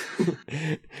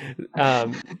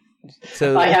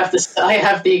 So I have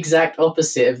the exact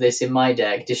opposite of this in my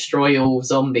deck. Destroy all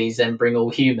zombies and bring all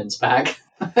humans back.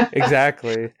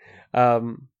 Exactly.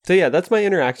 So yeah, that's my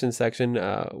interaction section.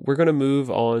 We're going to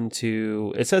move on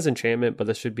to, it says enchantment, but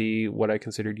this should be what I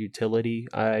considered utility.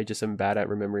 I just am bad at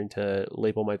remembering to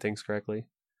label my things correctly.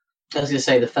 I was going to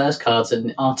say the first card's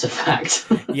an artifact.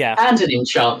 Yeah. And an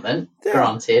enchantment,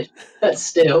 granted. But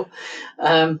still.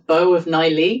 Bow of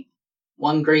Nile,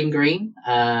 1 green.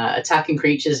 Attacking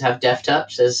creatures have Death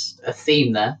Touch. There's a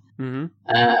theme there. Mm-hmm.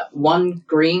 1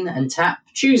 green and tap.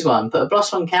 Choose one. Put a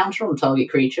 +1 counter on target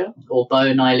creature. Or Bow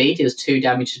of Nile deals 2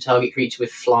 damage to target creature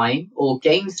with flying. Or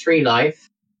gain 3 life.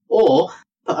 Or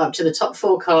put up to the top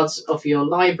 4 cards of your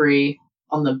library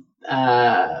on the...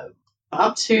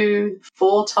 up to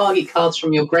 4 target cards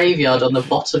from your graveyard on the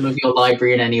bottom of your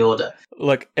library in any order.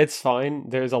 Look, it's fine.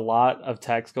 There's a lot of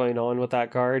text going on with that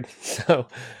card. So,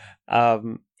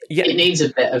 yeah. It needs a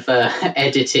bit of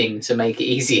editing to make it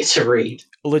easier to read.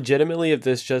 Legitimately, if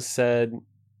this just said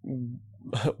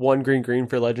 1 green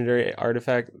for legendary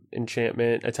artifact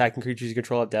enchantment, attacking creatures you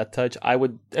control have Death Touch,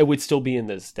 it would still be in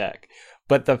this deck.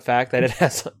 But the fact that it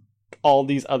has all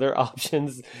these other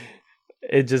options,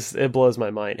 it blows my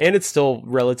mind. And it's still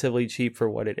relatively cheap for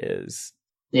what it is.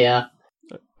 Yeah.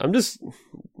 I'm just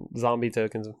zombie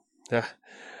tokens.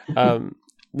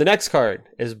 The next card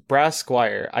is Brass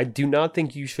Squire. I do not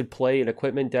think you should play an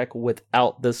equipment deck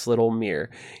without this little mirror.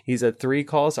 He's a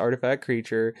 3-cost artifact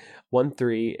creature,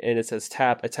 1/3, and it says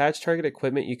tap, attach target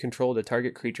equipment you control to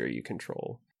target creature you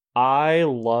control. I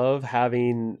love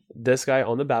having this guy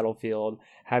on the battlefield,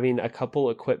 having a couple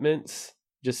equipments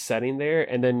just setting there,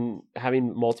 and then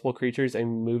having multiple creatures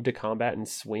and move to combat and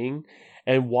swing,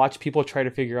 and watch people try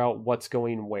to figure out what's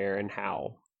going where and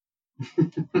how.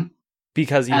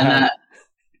 Because you have...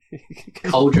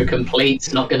 Cauldron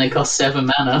Complete's not going to cost 7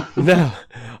 mana. No.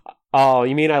 Oh,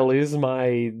 you mean I lose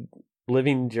my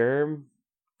Living Germ?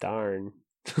 Darn.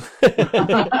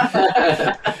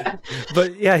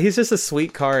 But yeah, he's just a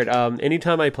sweet card.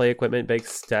 Anytime I play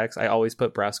equipment-based decks, I always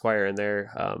put Brass Squire in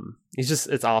there.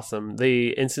 It's awesome.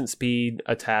 The instant speed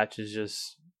attach is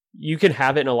just... You can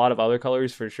have it in a lot of other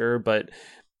colors for sure, but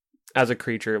as a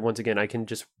creature, once again, I can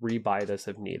just rebuy this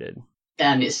if needed.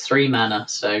 And it's 3 mana,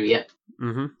 so yeah.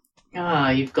 Mm-hmm.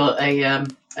 You've got a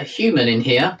human in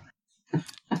here.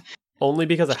 Only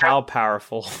because of how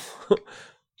powerful.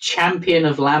 Champion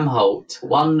of Lamholt,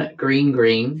 1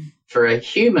 green for a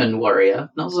human warrior,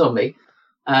 not zombie.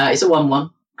 It's a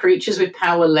 1/1. Creatures with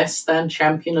power less than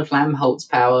Champion of Lamholt's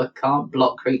power can't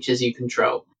block creatures you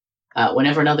control.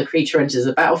 Whenever another creature enters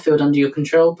the battlefield under your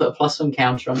control, put a +1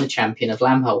 counter on the Champion of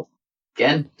Lamholt.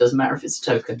 Again, doesn't matter if it's a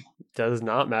token. Does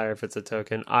not matter if it's a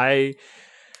token. I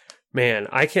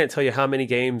can't tell you how many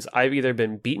games I've either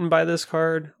been beaten by this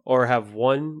card or have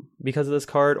won because of this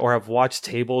card or have watched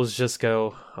tables just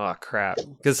go, oh crap.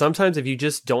 Because sometimes if you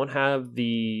just don't have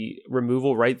the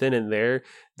removal right then and there,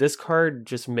 this card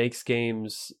just makes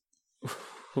games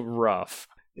rough.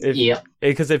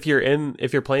 Because if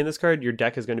you're playing this card, your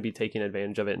deck is going to be taking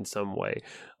advantage of it in some way.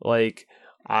 Like,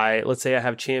 let's say I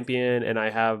have Champion and I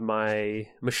have my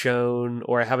Michone,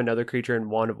 or I have another creature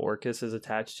and Wand of Orcus is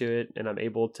attached to it, and I'm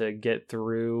able to get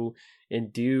through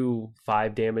and do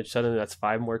 5 damage. Suddenly that's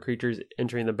 5 more creatures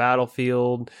entering the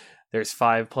battlefield. There's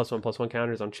 5 +1/+1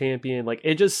 counters on Champion. Like,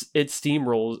 it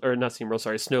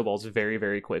snowballs very,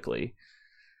 very quickly.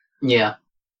 Yeah.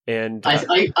 And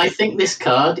I think this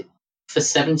card for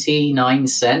 79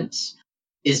 cents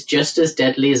is just as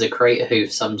deadly as a Crater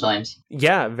Hoof sometimes.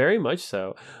 Yeah, very much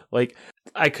so. Like,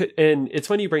 and it's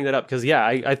funny you bring that up, because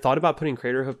I thought about putting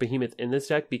Crater Hoof Behemoth in this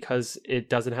deck because it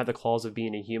doesn't have the claws of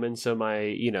being a human, so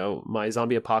my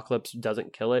zombie apocalypse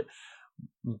doesn't kill it.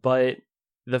 But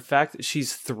the fact that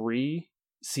she's 3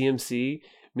 CMC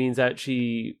means that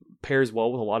she pairs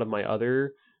well with a lot of my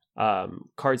other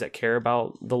cards that care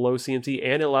about the low CMC,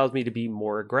 and it allows me to be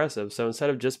more aggressive. So instead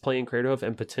of just playing Crater Hoof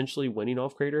and potentially winning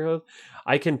off Crater Hoof,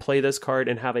 I can play this card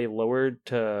and have a lower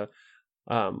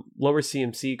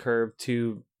CMC curve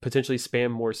to potentially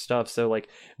spam more stuff. So like,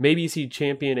 maybe you see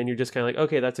Champion and you're just kind of like,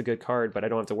 okay, that's a good card, but I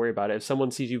don't have to worry about it. If someone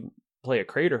sees you play a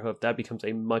Crater Hoof, that becomes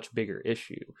a much bigger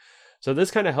issue. So this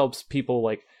kind of helps people.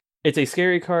 Like, it's a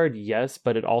scary card, yes,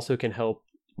 but it also can help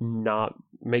not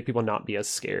make people not be as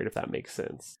scared, if that makes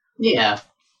sense. Yeah.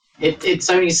 It's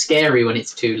only scary when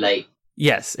it's too late.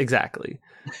 Yes, exactly.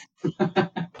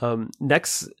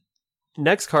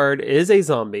 Next card is a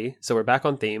zombie, so we're back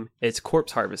on theme. It's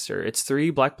Corpse Harvester. It's 3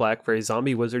 black for a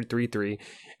zombie wizard 3/3.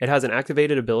 It has an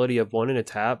activated ability of 1 and a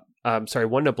tap. 1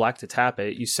 and a black to tap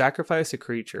it. You sacrifice a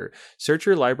creature. Search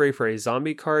your library for a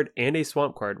zombie card and a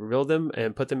swamp card. Reveal them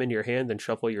and put them in your hand, then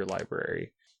shuffle your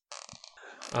library.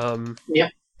 Yeah.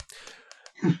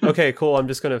 Okay, cool. I'm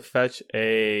just gonna fetch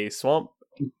a swamp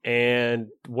and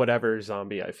whatever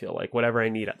zombie I feel like, whatever I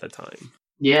need at the time.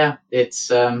 Yeah, it's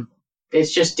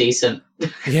just decent.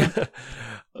 Yeah.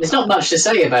 There's not much to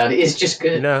say about it. It's just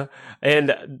good. No,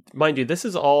 and mind you, this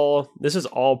is all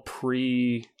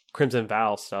pre Crimson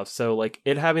Vow stuff. So like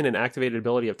it having an activated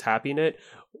ability of tapping it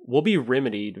will be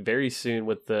remedied very soon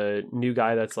with the new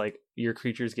guy that's like your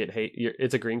creatures get haste.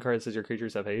 It's a green card that says your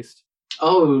creatures have haste.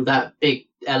 Oh, that big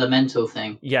elemental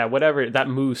thing. Yeah, whatever that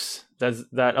moose. That's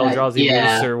that Eldrazi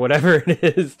moose or whatever it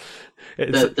is.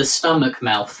 It's, the stomach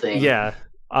mouth thing. Yeah.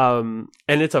 And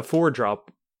it's a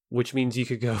 4-drop, which means you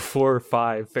could go 4 or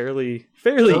 5 fairly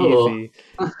easy.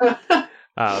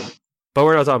 But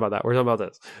we're not talking about that. We're talking about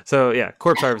this. So yeah,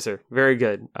 Corpse Harvester, very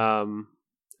good. And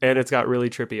it's got really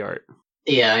trippy art.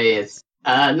 Yeah, it is.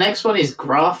 Next one is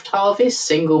Graft Harvest,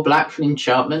 single black for an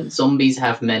enchantment. Zombies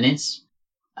have menace.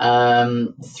 3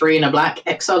 and a black.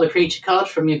 Exile a creature card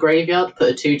from your graveyard. Put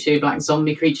a 2/2 black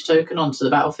zombie creature token onto the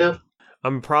battlefield.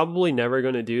 I'm probably never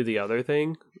going to do the other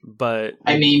thing, but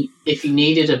I mean, if you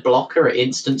needed a blocker at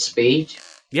instant speed,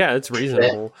 yeah, it's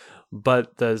reasonable.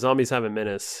 But the zombies have a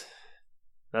menace.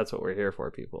 That's what we're here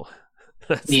for, people.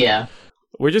 Yeah,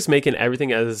 we're just making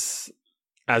everything as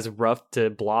rough to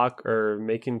block or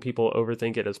making people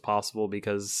overthink it as possible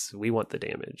because we want the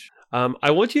damage.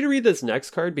 I want you to read this next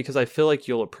card because I feel like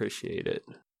you'll appreciate it.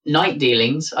 Night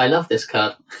Dealings. I love this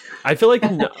card. I feel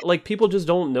like people just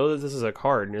don't know that this is a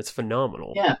card, and it's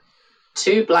phenomenal. Yeah.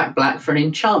 2 black for an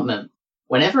enchantment.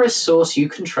 Whenever a source you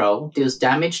control deals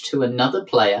damage to another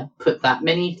player, put that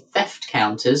many theft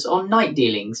counters on Night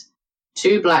Dealings.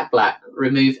 2 black.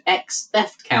 Remove X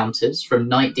theft counters from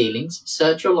Night Dealings.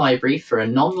 Search your library for a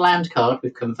non-land card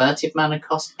with converted mana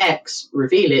cost X.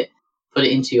 Reveal it. Put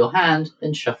it into your hand.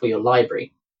 Then shuffle your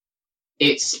library.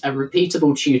 It's a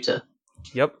repeatable tutor.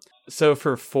 Yep. So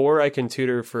for 4, I can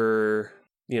tutor for,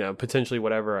 potentially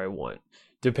whatever I want,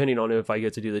 depending on if I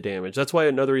get to do the damage. That's why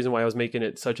another reason why I was making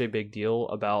it such a big deal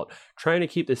about trying to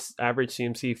keep this average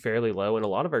CMC fairly low. And a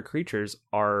lot of our creatures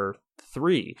are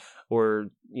 3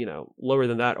 or, lower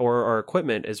than that, or our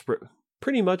equipment is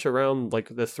pretty much around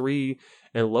like the 3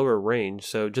 and lower range.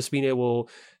 So just being able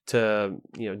to,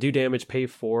 do damage, pay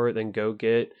 4, then go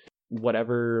get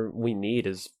whatever we need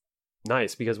is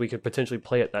nice because we could potentially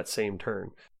play it that same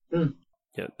turn. Mm.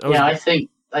 Yeah,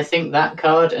 I think that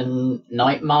card and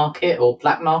Night Market or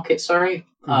Black Market,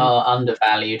 are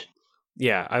undervalued.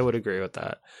 Yeah, I would agree with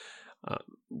that.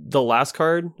 The last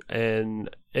card, and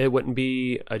it wouldn't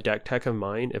be a deck tech of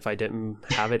mine if I didn't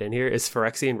have it in here, is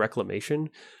Phyrexian Reclamation.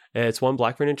 It's 1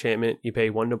 black for an enchantment. You pay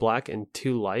 1 to black and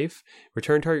 2 life.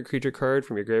 Return target creature card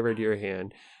from your graveyard to your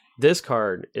hand. This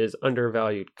card is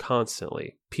undervalued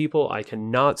constantly. People, I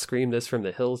cannot scream this from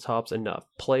the hilltops enough.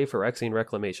 Play Phyrexian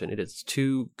Reclamation. It is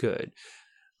too good.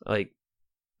 Like,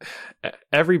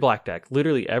 every black deck,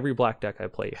 literally every black deck I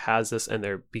play has this in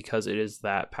there because it is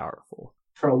that powerful.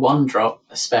 For a 1-drop,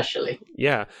 especially.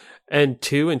 Yeah, and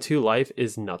 2 and 2 life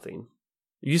is nothing.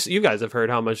 You guys have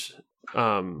heard how much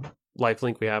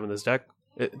lifelink we have in this deck.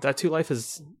 That 2 life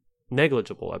is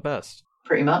negligible at best.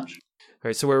 Pretty much. All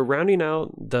right, so we're rounding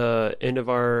out the end of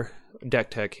our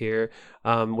deck tech here.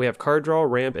 We have card draw,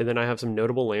 ramp, and then I have some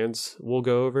notable lands we'll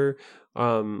go over.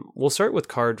 We'll start with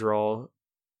card draw.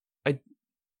 I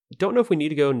don't know if we need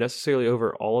to go necessarily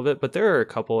over all of it, but there are a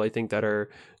couple I think that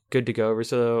are good to go over.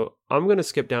 So I'm going to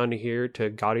skip down to here to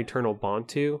God Eternal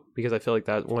Bontu because I feel like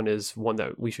that one is one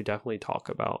that we should definitely talk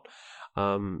about.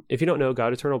 If you don't know,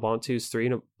 God Eternal Bontu is 3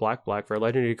 and a black for a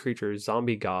legendary creature,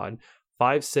 zombie god,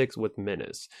 5/6 with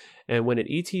menace. And when it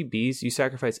ETBs, you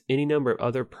sacrifice any number of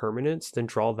other permanents, then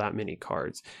draw that many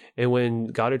cards. And when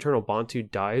God Eternal Bontu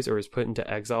dies or is put into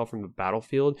exile from the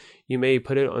battlefield, you may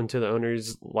put it onto the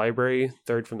owner's library,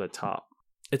 3rd from the top.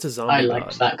 It's a zombie I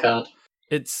liked that card.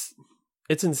 It's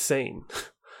insane.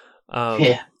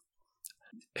 Yeah.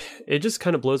 It just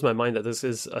kind of blows my mind that this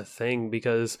is a thing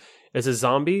because it's a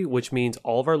zombie, which means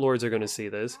all of our lords are going to see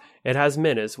this. It has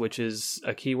menace, which is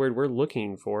a keyword we're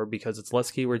looking for because it's less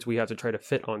keywords we have to try to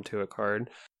fit onto a card.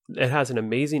 It has an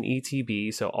amazing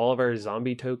ETB, so all of our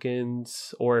zombie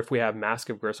tokens, or if we have Mask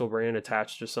of Gristlebrand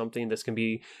attached to something, this can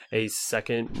be a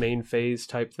second main phase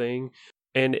type thing.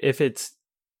 And if it's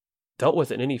dealt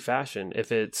with in any fashion.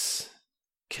 If it's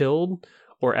killed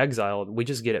or exiled, we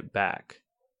just get it back.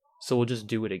 So we'll just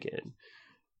do it again.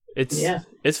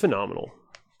 It's phenomenal.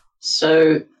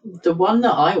 So the one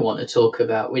that I want to talk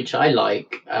about, which I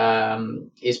like,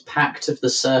 is Pact of the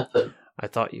Serpent. I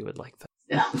thought you would like that.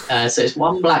 So it's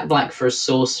 1 black for a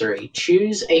sorcery.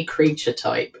 Choose a creature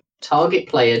type. Target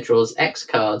player draws X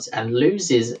cards and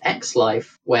loses X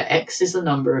life, where X is the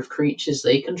number of creatures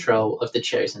they control of the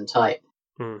chosen type.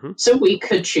 Mm-hmm. So we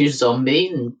could choose zombie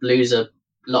and lose a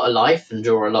lot of life and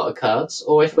draw a lot of cards,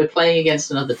 or if we're playing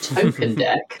against another token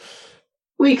deck,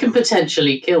 we can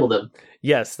potentially kill them.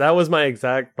 Yes, that was my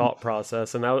exact thought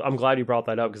process, and I'm glad you brought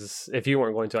that up, because if you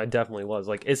weren't going to, I definitely was.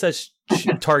 Like, it says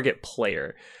target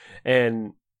player,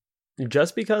 and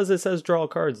just because it says draw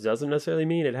cards doesn't necessarily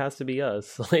mean it has to be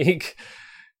us. Like,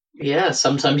 yeah,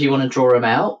 sometimes you want to draw them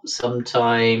out.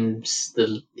 Sometimes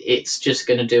it's just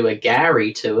going to do a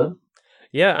Gary to them.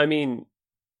 Yeah, I mean,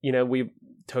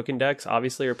 token decks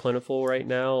obviously are plentiful right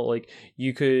now. Like,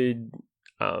 you could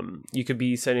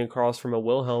be setting across from a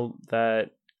Wilhelm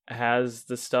that has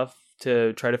the stuff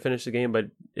to try to finish the game, but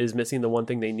is missing the one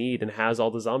thing they need, and has all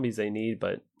the zombies they need,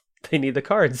 but they need the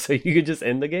cards, so you could just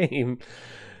end the game.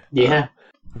 Yeah.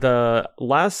 The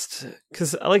last,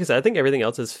 because like I said, I think everything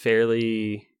else is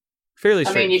fairly straightforward.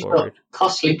 I mean, you've got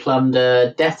Costly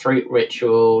Plunder, Deathroot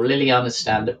Ritual, Liliana's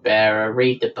Standard Bearer,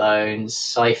 Read the Bones,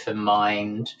 Siphon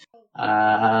Mind,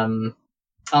 Undead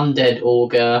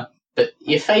Augur, but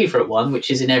your favourite one,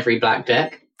 which is in every black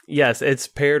deck. Yes, it's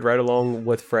paired right along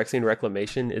with Phyrexian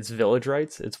Reclamation. It's Village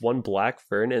Rites. It's 1 black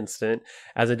for an instant.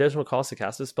 As additional cost to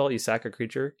cast a spell, you sack a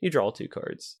creature, you draw 2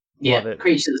 cards. Yeah,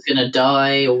 creature that's going to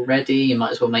die already, you might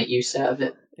as well make use out of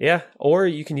it. Yeah, or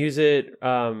you can use it.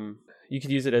 You could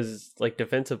use it as like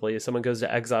defensively. If someone goes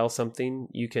to exile something,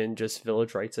 you can just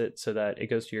Village Rites it so that it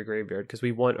goes to your graveyard. Because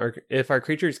if our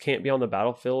creatures can't be on the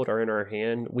battlefield or in our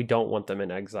hand, we don't want them in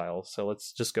exile. So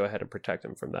let's just go ahead and protect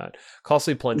them from that.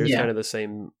 Costly Plunder is kind of the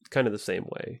same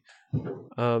way.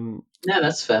 No,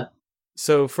 that's fair.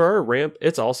 So for our ramp,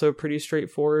 it's also pretty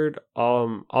straightforward.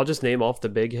 I'll just name off the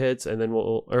big hits, and then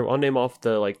I'll name off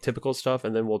the like typical stuff,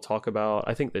 and then we'll talk about,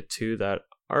 I think, the 2 that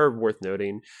are worth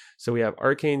noting. So we have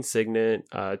Arcane Signet,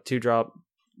 2-drop,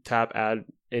 tap, add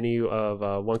any of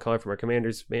 1 color from our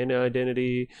commander's mana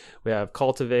identity. We have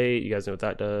Cultivate, you guys know what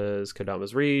that does.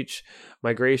 Kodama's Reach,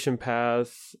 Migration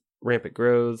Path, Rampant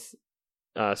Growth,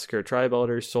 Secure Tribe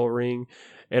Elder, Soul Ring.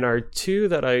 And our 2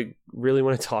 that I really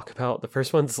want to talk about, the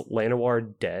first one's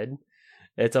Llanowar Dead.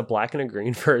 It's a black and a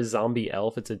green for a zombie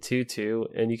elf. It's a 2/2,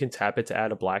 and you can tap it to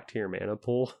add a black to your mana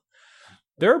pool.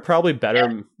 There are probably better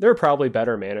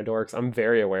mana dorks. I'm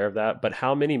very aware of that. But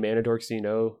how many mana dorks do you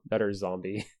know that are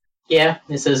zombie? Yeah,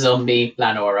 it's a zombie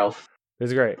Llanowar elf.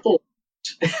 It's great. Cool.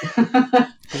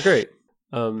 It's great.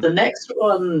 The next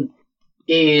one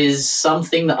is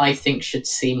something that I think should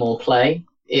see more play.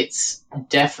 It's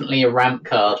definitely a ramp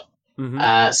card.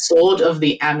 Mm-hmm. Sword of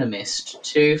the Animist,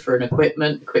 2 for an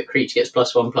equipment. Quick creature gets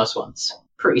 +1/+1.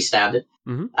 Pretty standard.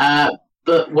 Mm-hmm.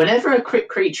 But whenever a quick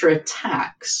creature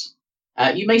attacks,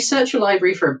 you may search your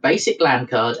library for a basic land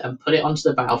card and put it onto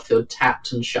the battlefield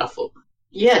tapped and shuffle.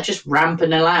 Yeah, just ramp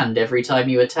in a land every time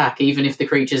you attack, even if the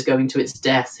creature's going to its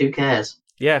death. Who cares?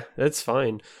 Yeah, that's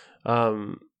fine.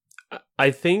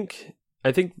 I think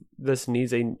this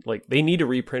needs they need to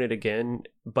reprint it again,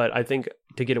 but I think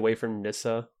to get away from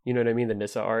Nissa, you know what I mean, the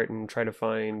Nissa art, and try to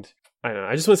find, I don't know,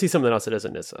 I just want to see something else that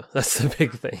isn't Nissa. That's the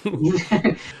big thing.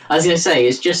 I was going to say,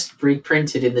 it's just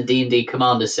reprinted in the D&D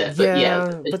Commander set, but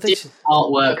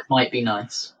artwork might be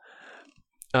nice.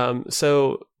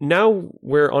 So now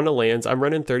we're on a lands. I'm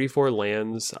running 34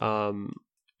 lands.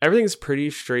 Everything's pretty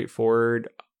straightforward.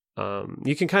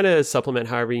 You can kind of supplement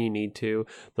however you need to.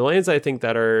 The lands I think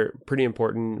that are pretty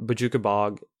important, Bojuka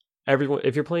Bog.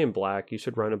 If you're playing black, you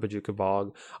should run a Bojuka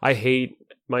Bog. I hate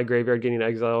my graveyard getting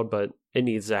exiled, but it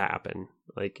needs to happen.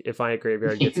 Like, if my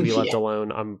graveyard gets to be left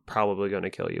alone, I'm probably going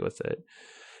to kill you with it.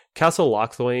 Castle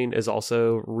Lochthwain is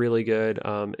also really good.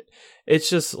 It's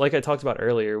just, like I talked about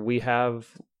earlier,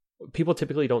 people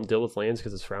typically don't deal with lands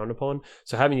because it's frowned upon.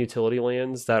 So having utility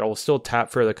lands that will still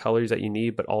tap for the colors that you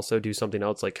need, but also do something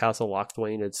else, like Castle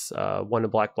Lochthwain, it's 1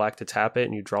 black to tap it,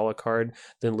 and you draw a card,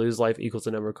 then lose life equals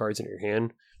the number of cards in your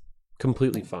hand.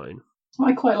 Completely fine.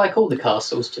 I quite like all the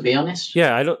castles, to be honest.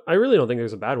 Yeah, I really don't think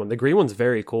there's a bad one. The green one's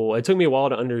very cool. It took me a while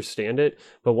to understand it,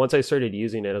 but once I started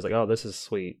using it, I was like, oh, this is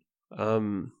sweet.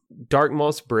 Dark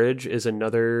Moss Bridge is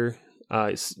another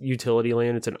utility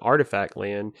land. It's an artifact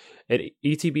land. It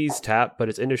ETB's tap, but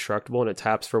it's indestructible, and it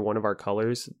taps for 1 of our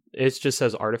colors. It just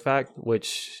says artifact,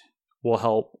 which will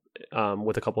help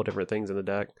with a couple of different things in the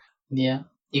deck. Yeah.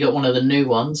 You got one of the new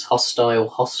ones,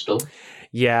 Hostile.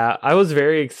 Yeah, I was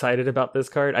very excited about this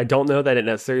card. I don't know that it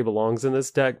necessarily belongs in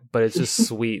this deck, but it's just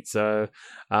sweet. So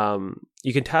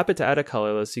you can tap it to add a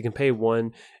colorless. You can pay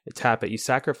 1, tap it. You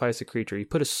sacrifice a creature. You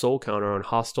put a soul counter on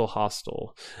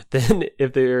Hostile. Then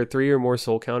if there are 3 or more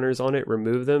soul counters on it,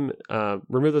 remove them.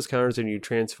 Remove those counters and you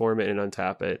transform it and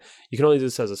untap it. You can only do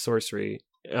this as a sorcery.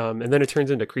 And then it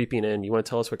turns into Creeping End. You want to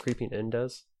tell us what Creeping End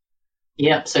does?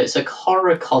 Yep, so it's a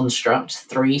horror construct,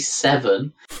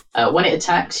 3/7. When it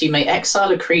attacks, you may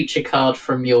exile a creature card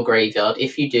from your graveyard.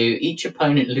 If you do, each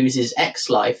opponent loses X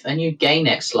life, and you gain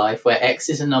X life, where X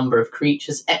is a number of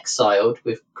creatures exiled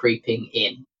with Creeping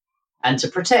In. And to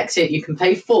protect it, you can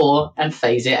pay 4 and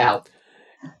phase it out.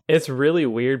 It's really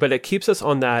weird, but it keeps us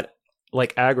on that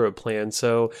like aggro plan.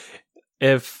 So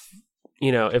if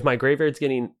my graveyard's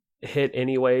getting hit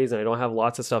anyways and I don't have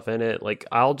lots of stuff in it, like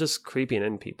I'll just Creeping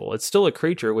In people. It's still a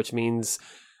creature, which means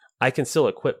I can still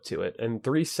equip to it, and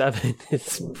 3/7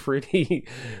 is pretty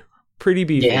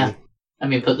beefy. Yeah, I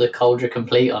mean, put the Cauldron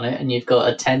Complete on it and you've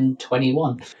got a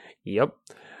 10/21. Yep.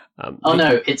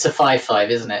 No, it's a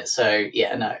 5/5, isn't it? So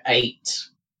yeah, no,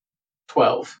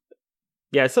 8/12.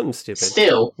 Yeah, it's something stupid.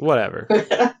 Still, whatever.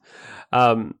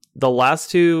 The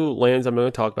last 2 lands I'm going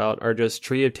to talk about are just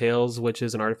Tree of Tales, which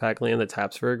is an artifact land that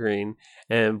taps for a green,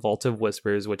 and Vault of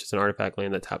Whispers, which is an artifact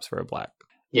land that taps for a black.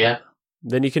 Yeah.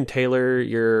 Then you can tailor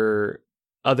your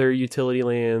other utility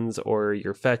lands or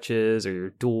your fetches or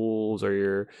your duels or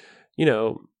your,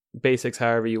 basics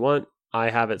however you want. I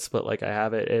have it split like I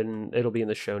have it, and it'll be in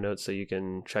the show notes so you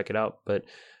can check it out. But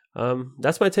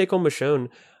that's my take on Michone.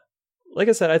 Like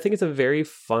I said, I think it's a very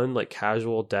fun, like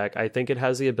casual deck. I think it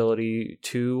has the ability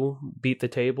to beat the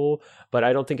table, but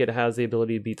I don't think it has the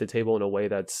ability to beat the table in a way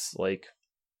that's like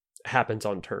happens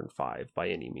on turn 5 by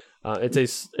any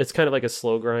means. It's kind of like a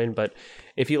slow grind, but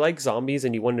if you like zombies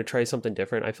and you wanted to try something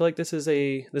different, I feel like this is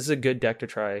a good deck to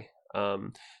try.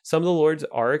 Some of the lords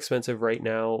are expensive right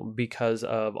now because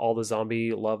of all the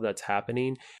zombie love that's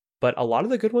happening. But a lot of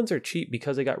the good ones are cheap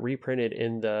because they got reprinted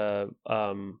in the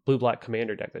blue-black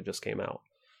commander deck that just came out.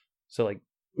 So, like,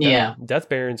 Death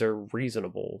Barons are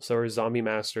reasonable. So are Zombie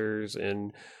Masters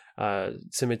and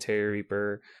Cemetery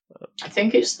Reaper. I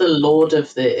think it's the Lord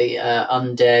of the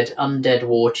Undead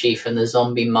War Chief and the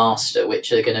Zombie Master,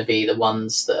 which are going to be the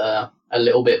ones that are a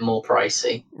little bit more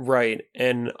pricey. Right.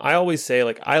 And I always say,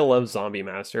 like, I love Zombie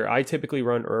Master. I typically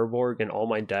run Urborg in all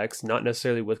my decks, not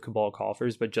necessarily with Cabal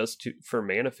Coffers, but just for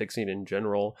mana fixing in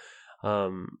general.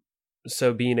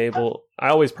 So being able, I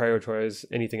always prioritize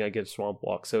anything I give Swamp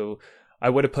Walk. So I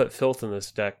would have put Filth in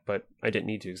this deck, but I didn't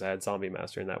need to because I had Zombie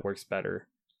Master and that works better.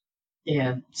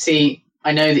 Yeah. See,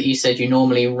 I know that you said you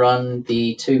normally run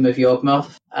the Tomb of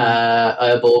Yawgmoth,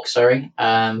 Urborg, sorry.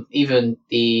 Even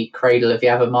the Cradle of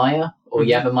Yavimaya, or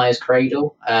Yavamaya's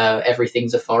Cradle,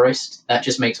 everything's a forest. That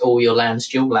just makes all your lands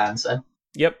dual lands then.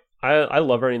 Yep. I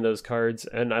love running those cards,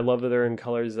 and I love that they're in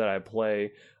colors that I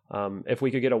play. If we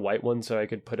could get a white one so I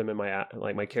could put them in my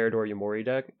Carador Yamori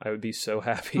deck, I would be so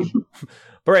happy.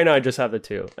 But right now I just have the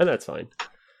 2, and that's fine.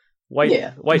 White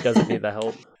doesn't need the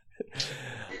help.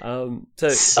 So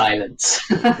silence.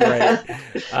 Right.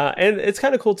 And it's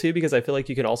kind of cool too because I feel like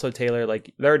you can also tailor,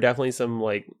 like, there are definitely some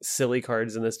like silly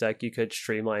cards in this deck you could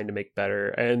streamline to make better,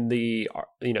 and the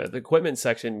equipment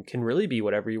section can really be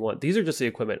whatever you want. These are just the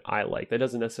equipment I like. That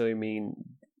doesn't necessarily mean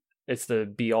it's the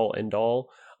be all end all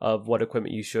of what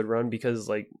equipment you should run, because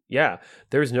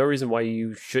there's no reason why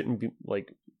you shouldn't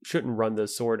run the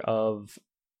Sword of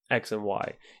X and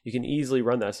Y. You can easily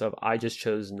run that stuff. I just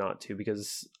chose not to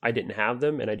because I didn't have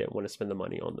them and I didn't want to spend the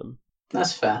money on them.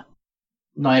 That's fair.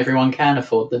 Not everyone can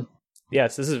afford them.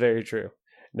 Yes, this is very true.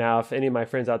 Now, if any of my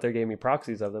friends out there gave me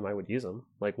proxies of them, I would use them,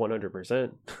 like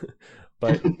 100%.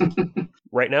 But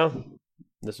right now,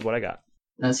 this is what I got.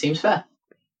 That seems fair.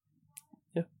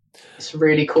 Yeah. It's a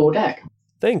really cool deck.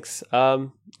 Thanks.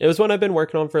 It was one I've been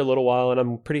working on for a little while, and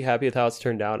I'm pretty happy with how it's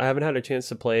turned out. I haven't had a chance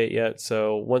to play it yet,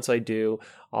 so once I do,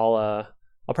 I'll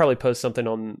probably post something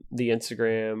on the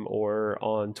Instagram or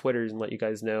on Twitter and let you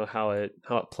guys know how it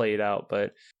played out.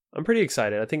 But I'm pretty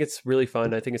excited. I think it's really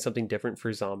fun. I think it's something different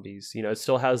for zombies. It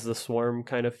still has the swarm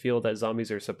kind of feel that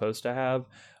zombies are supposed to have,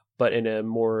 but in a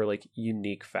more like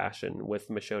unique fashion with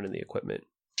Michone and the equipment.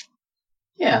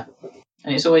 Yeah,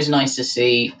 and it's always nice to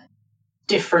see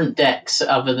different decks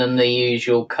other than the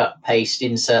usual cut, paste,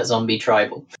 insert zombie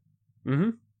tribal.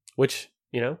 Mm-hmm. Which,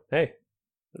 hey,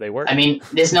 they work. I mean,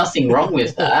 there's nothing wrong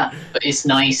with that, but it's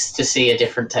nice to see a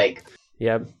different take.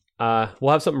 Yeah.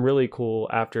 We'll have something really cool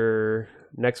after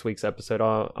next week's episode.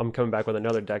 I'm coming back with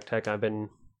another deck tech I've been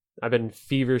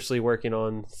feverishly working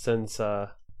on since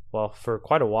well, for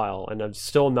quite a while, and I'm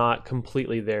still not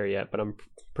completely there yet, but I'm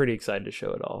pretty excited to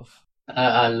show it off.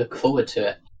 I look forward to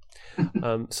it.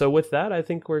 So with that, I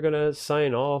think we're going to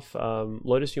sign off.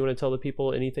 Lotus, you want to tell the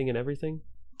people anything and everything?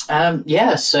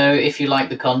 So if you like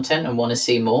the content and want to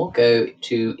see more, go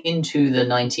to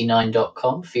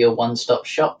intothe99.com for your one-stop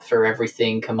shop for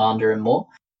everything Commander and more.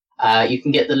 You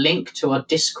can get the link to our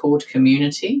Discord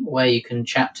community where you can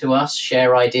chat to us,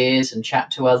 share ideas and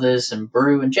chat to others and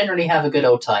brew and generally have a good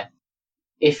old time.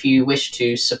 If you wish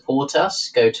to support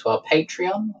us, go to our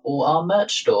Patreon or our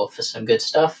merch store for some good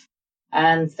stuff.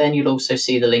 And then you'll also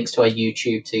see the links to our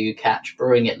YouTube to catch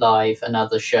Brewing It Live and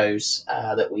other shows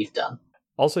that we've done.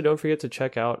 Also, don't forget to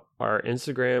check out our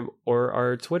Instagram or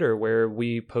our Twitter, where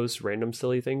we post random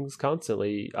silly things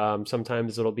constantly.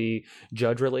 Sometimes it'll be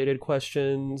judge-related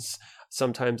questions.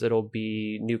 Sometimes it'll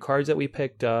be new cards that we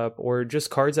picked up, or just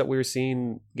cards that we're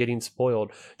seeing getting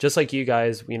spoiled. Just like you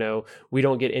guys, we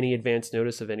don't get any advance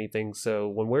notice of anything. So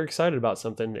when we're excited about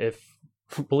something,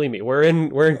 believe me, we're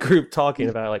in group talking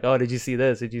about it, like, oh, did you see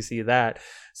this? Did you see that?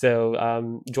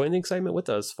 So join the excitement with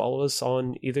us. Follow us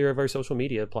on either of our social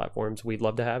media platforms. We'd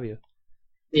love to have you.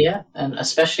 Yeah, and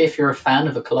especially if you're a fan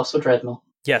of a Colossal Dreadmaw.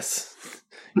 Yes.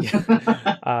 Yeah.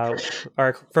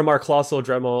 From our Colossal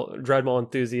Dreadmaw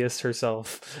enthusiast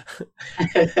herself.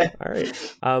 All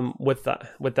right. With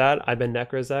that, I've been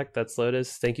Necrozak. That's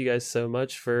Lotus. Thank you guys so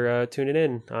much for tuning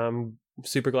in. I'm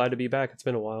super glad to be back. It's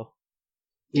been a while.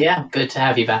 Yeah, good to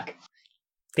have you back.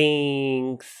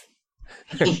 Thanks.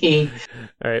 All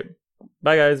right.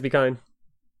 Bye, guys. Be kind.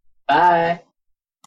 Bye.